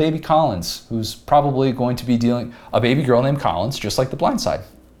way, little baby Collins, who's probably going to be a baby girl named Collins, just like The Blind Side.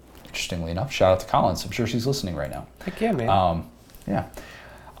 Interestingly enough, shout out to Collins. I'm sure she's listening right now. Heck yeah, man.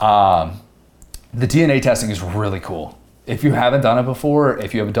 The DNA testing is really cool. If you haven't done it before,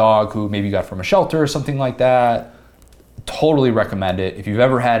 if you have a dog who maybe you got from a shelter or something like that, totally recommend it. If you've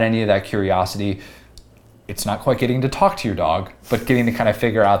ever had any of that curiosity, it's not quite getting to talk to your dog, but getting to kind of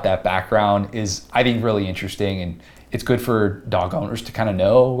figure out that background is, I think, really interesting, and it's good for dog owners to kind of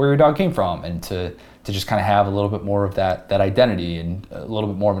know where your dog came from, and to just kind of have a little bit more of that identity, and a little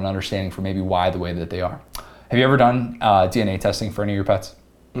bit more of an understanding for maybe why the way that they are. Have you ever done DNA testing for any of your pets?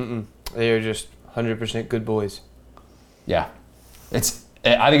 Mm-mm. They are just 100% good boys. Yeah, I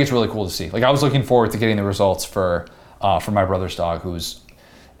think it's really cool to see. Like, I was looking forward to getting the results for my brother's dog, who's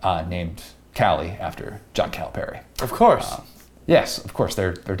named Callie after John Calipari. Of course. Yes, of course.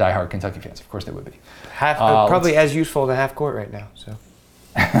 They're diehard Kentucky fans. Of course they would be. Probably as useful in a half court right now. So.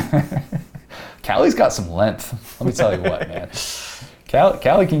 Callie's got some length. Let me tell you what, man.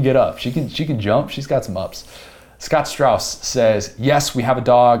 Callie can get up. She can jump. She's got some ups. Scott Strauss says, yes, we have a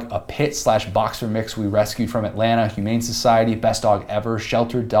dog, a pit/boxer mix we rescued from Atlanta Humane Society. Best dog ever.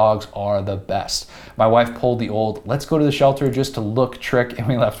 Sheltered dogs are the best. My wife pulled the old, let's go to the shelter just to look trick, and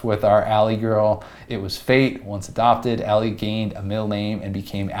we left with our Allie girl. It was fate. Once adopted, Allie gained a middle name and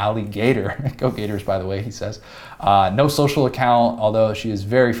became Alligator. Go Gators, by the way, he says. No social account, although she is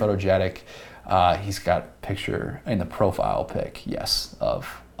very photogenic. He's got a picture in the profile pic, yes, of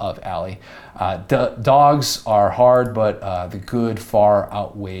Allie. Dogs are hard, but the good far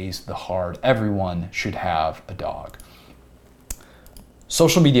outweighs the hard. Everyone should have a dog.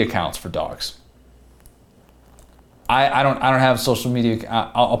 Social media accounts for dogs. I don't have social media.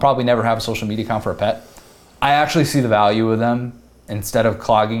 I'll probably never have a social media account for a pet. I actually see the value of them, instead of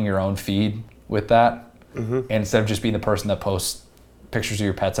clogging your own feed with that, and instead of just being the person that posts pictures of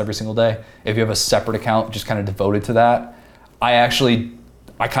your pets every single day, if you have a separate account just kind of devoted to that, I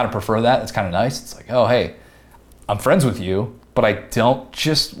kind of prefer that. It's kind of nice. It's like, oh, hey, I'm friends with you, but I don't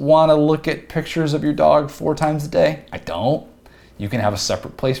just want to look at pictures of your dog 4 times a day. I don't. You can have a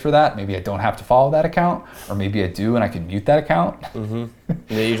separate place for that. Maybe I don't have to follow that account, or maybe I do and I can mute that account. Mm-hmm.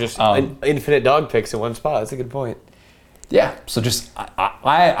 Yeah, you just infinite dog pics in one spot. That's a good point. Yeah. So just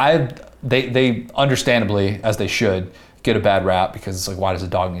they understandably, as they should, get a bad rap because it's like, why does a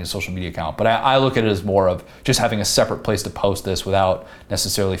dog need a social media account? But I look at it as more of just having a separate place to post this without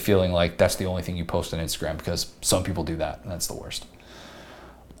necessarily feeling like that's the only thing you post on Instagram, because some people do that and that's the worst.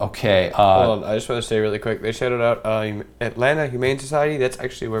 Okay. Hold on, I just want to say really quick. They shouted out Atlanta Humane Society. That's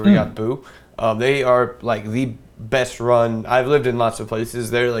actually where we got Boo. They are like the best run. I've lived in lots of places.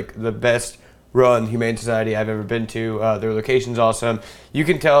 They're like the best run humane society I've ever been to. Their location's awesome. You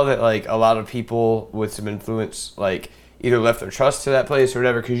can tell that like a lot of people with some influence like either left their trust to that place or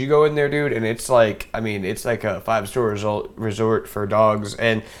whatever, because you go in there, dude, and it's like, I mean, it's like a 5-star resort for dogs.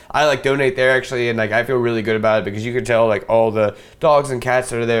 And I like donate there actually, and like I feel really good about it because you can tell like all the dogs and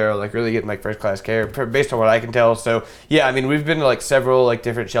cats that are there are like really getting like first class care based on what I can tell. So yeah, I mean, we've been to like several like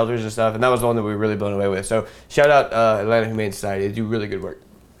different shelters and stuff, and that was the one that we were really blown away with. So shout out Atlanta Humane Society. They do really good work.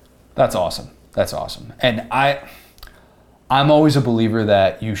 That's awesome. That's awesome. And I'm always a believer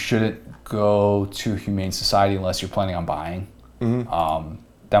that you shouldn't go to Humane Society unless you're planning on buying. Mm-hmm.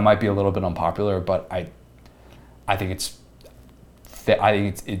 That might be a little bit unpopular, but I think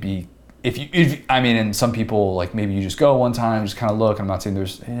it'd be if I mean, and some people like maybe you just go one time, just kind of look. I'm not saying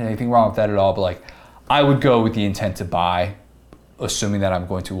there's anything wrong with that at all, but like I would go with the intent to buy, assuming that I'm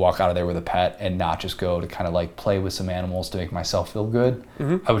going to walk out of there with a pet and not just go to kind of like play with some animals to make myself feel good.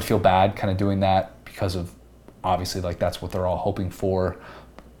 Mm-hmm. I would feel bad kind of doing that because of obviously like that's what they're all hoping for.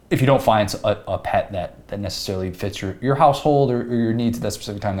 If you don't find a pet that necessarily fits your household or your needs at that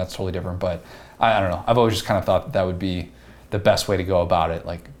specific time, that's totally different. But I don't know. I've always just kind of thought that would be the best way to go about it.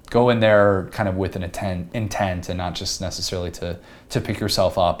 Like go in there kind of with an intent and not just necessarily to pick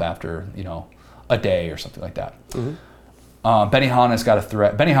yourself up after, a day or something like that. Mm-hmm. Benny Hanna's got a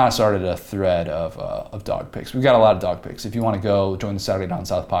thread. Benny Hanna started a thread of dog pics. We've got a lot of dog pics. If you want to go join the Saturday Down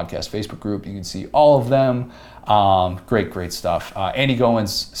South podcast Facebook group, you can see all of them. Great stuff. Andy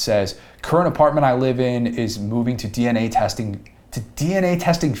Goins says, current apartment I live in is moving to DNA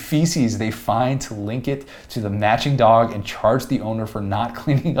testing feces they find to link it to the matching dog and charge the owner for not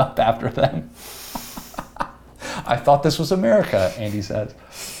cleaning up after them. I thought this was America, Andy says.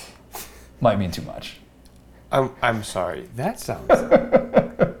 Might mean too much. I'm sorry. That sounds...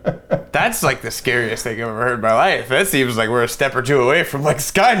 That's like the scariest thing I've ever heard in my life. That seems like we're a step or two away from like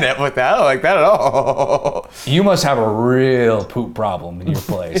Skynet with that. I don't like that at all. You must have a real poop problem in your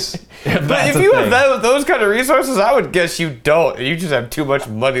place. But if you have those kind of resources, I would guess you don't. You just have too much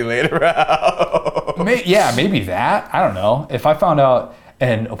money laying around. Maybe that. I don't know. If I found out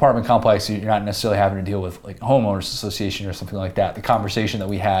an apartment complex, you're not necessarily having to deal with like homeowners association or something like that. The conversation that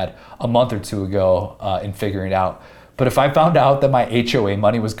we had a month or two ago in figuring it out. But if I found out that my HOA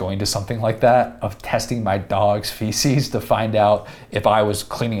money was going to something like that, of testing my dog's feces to find out if I was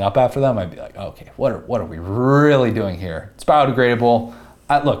cleaning up after them, I'd be like, okay, what are we really doing here? It's biodegradable.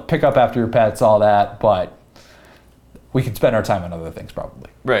 Look, pick up after your pets, all that, but we could spend our time on other things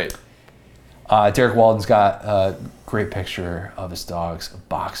probably. Right. Derek Walden's got a great picture of his dog's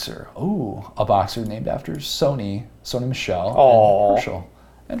boxer. Ooh, a boxer named after Sony Michelle,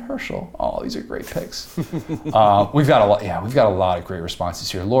 and Herschel. Oh, these are great pics. We've got a lot of great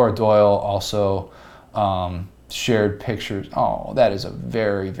responses here. Laura Doyle also shared pictures. Oh, that is a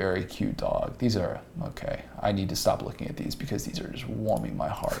very, very cute dog. These are okay. I need to stop looking at these because these are just warming my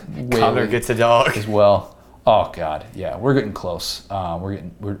heart. Connor gets a dog as well. Oh God, yeah, we're getting close.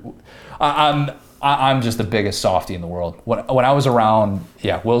 I'm just the biggest softie in the world. When I was around,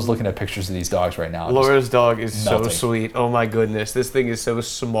 Will's looking at pictures of these dogs right now. Laura's dog is melting. So sweet. Oh my goodness, this thing is so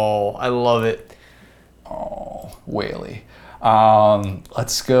small. I love it. Oh, Whaley.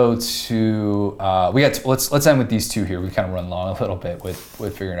 Let's go to let's end with these two here. We kind of run long a little bit with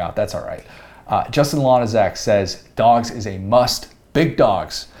figuring it out. That's all right. Justin Lonazak says dogs is a must. Big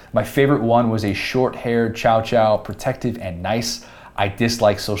dogs. My favorite one was a short-haired Chow Chow, protective and nice. I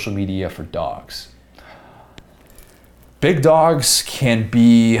dislike social media for dogs. Big dogs can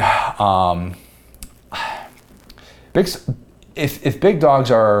be if big dogs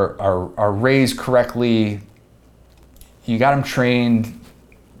are raised correctly, you got them trained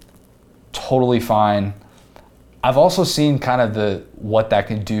totally fine. I've also seen kind of what that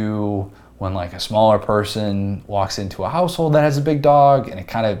can do when like a smaller person walks into a household that has a big dog, and it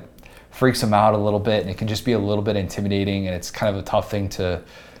kind of freaks them out a little bit, and it can just be a little bit intimidating, and it's kind of a tough thing to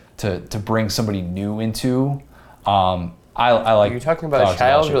bring somebody new into. I like. Are you talking about a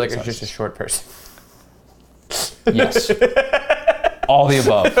child or like just a short person? Yes. All the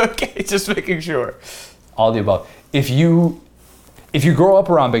above. Okay, just making sure. All the above. If you grow up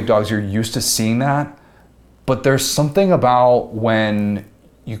around big dogs, you're used to seeing that. But there's something about when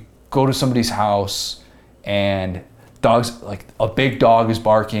you go to somebody's house and dogs, like a big dog is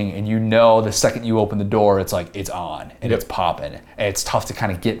barking, and you know the second you open the door, it's like it's on and it's popping, and it's tough to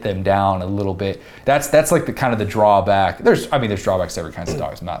kind of get them down a little bit. That's like the kind of the drawback. There's drawbacks to every kind of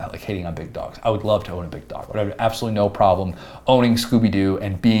dogs. I'm not like hating on big dogs. I would love to own a big dog. I would have absolutely no problem owning Scooby-Doo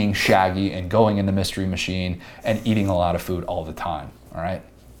and being Shaggy and going in the Mystery Machine and eating a lot of food all the time. All right,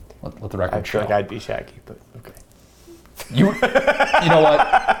 let the record show. I feel like I'd be Shaggy, but okay. You know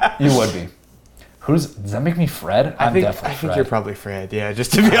what? You would be. Does that make me Fred? I think you're probably Fred. Yeah,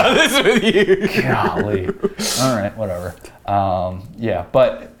 just to be honest with you. Golly. All right, whatever. Yeah,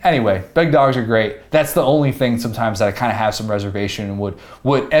 but anyway, big dogs are great. That's the only thing sometimes that I kind of have some reservation and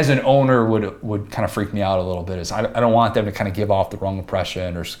would as an owner would kind of freak me out a little bit. Is I don't want them to kind of give off the wrong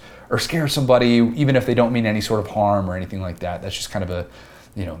impression or scare somebody, even if they don't mean any sort of harm or anything like that. That's just kind of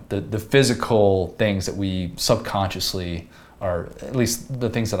the physical things that we subconsciously are, at least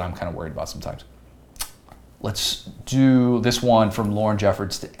the things that I'm kind of worried about sometimes. Let's do this one from Lauren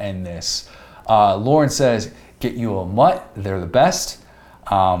Jeffords to end this. Lauren says, get you a mutt, they're the best.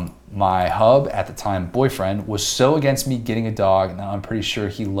 My hub, at the time boyfriend, was so against me getting a dog. Now I'm pretty sure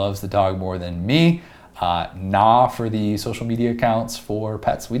he loves the dog more than me. Nah for the social media accounts for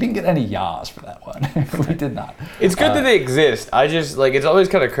pets. We didn't get any yahs for that one. We did not. It's good that they exist. I just it's always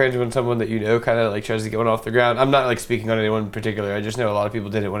kind of cringe when someone that you know kind of like tries to get one off the ground. I'm not like speaking on anyone in particular. I just know a lot of people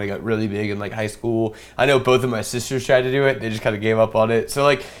did it when I got really big in like high school. I know both of my sisters tried to do it. They just kind of gave up on it. So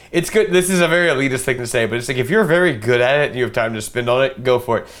like it's good. This is a very elitist thing to say, but it's like if you're very good at it and you have time to spend on it, go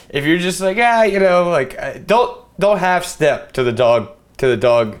for it. If you're just like don't half step to the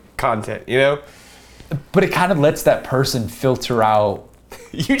dog content, But it kind of lets that person filter out.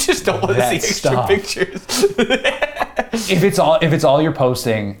 You just don't want to see extra pictures. If it's all you're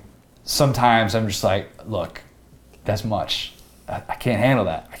posting, sometimes I'm just like, look, that's much. I can't handle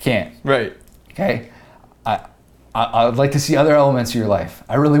that. I can't. Right. Okay. I'd like to see other elements of your life.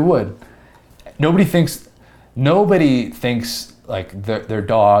 I really would. Nobody thinks like their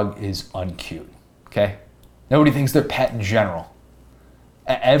dog is uncute. Okay. Nobody thinks their pet in general.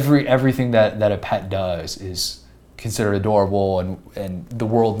 Everything that a pet does is considered adorable, and the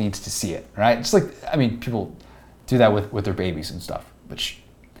world needs to see it, right? It's like, people do that with their babies and stuff, but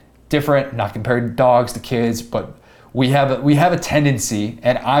different, not comparing dogs to kids, but we have a tendency,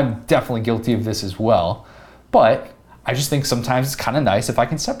 and I'm definitely guilty of this as well, but I just think sometimes it's kind of nice if I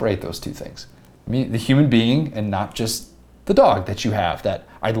can separate those two things. The human being and not just the dog that you have, that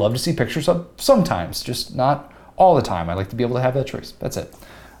I'd love to see pictures of sometimes, just not all the time. I'd like to be able to have that choice. That's it.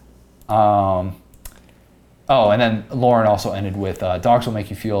 And then Lauren also ended with, dogs will make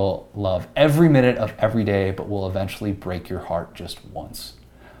you feel love every minute of every day, but will eventually break your heart just once.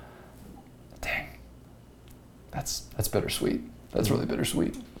 Dang. That's bittersweet. That's really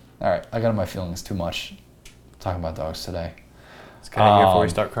bittersweet. All right, I got in my feelings too much talking about dogs today. It's kind of here before we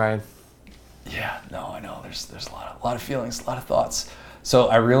start crying. Yeah, no, I know. There's a lot of feelings, a lot of thoughts. So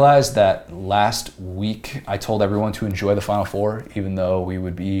I realized that last week I told everyone to enjoy the Final Four, even though we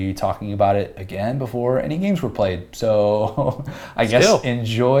would be talking about it again before any games were played. So I guess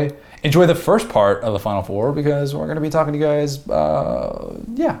enjoy the first part of the Final Four, because we're going to be talking to you guys,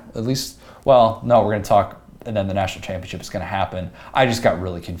 at least, we're going to talk, and then the national championship is going to happen. I just got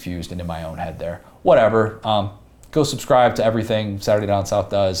really confused and in my own head there. Whatever. Go subscribe to everything Saturday Down South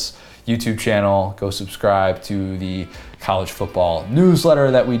does. YouTube channel. Go subscribe to the college football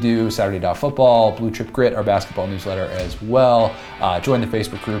newsletter that we do, Saturday Down Football, Blue Chip Grit, our basketball newsletter as well. Join the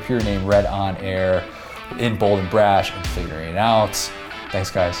Facebook group, hear your name read on air, in bold and brash, and figuring it out.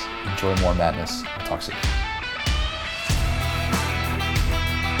 Thanks, guys. Enjoy more madness. I'll talk soon.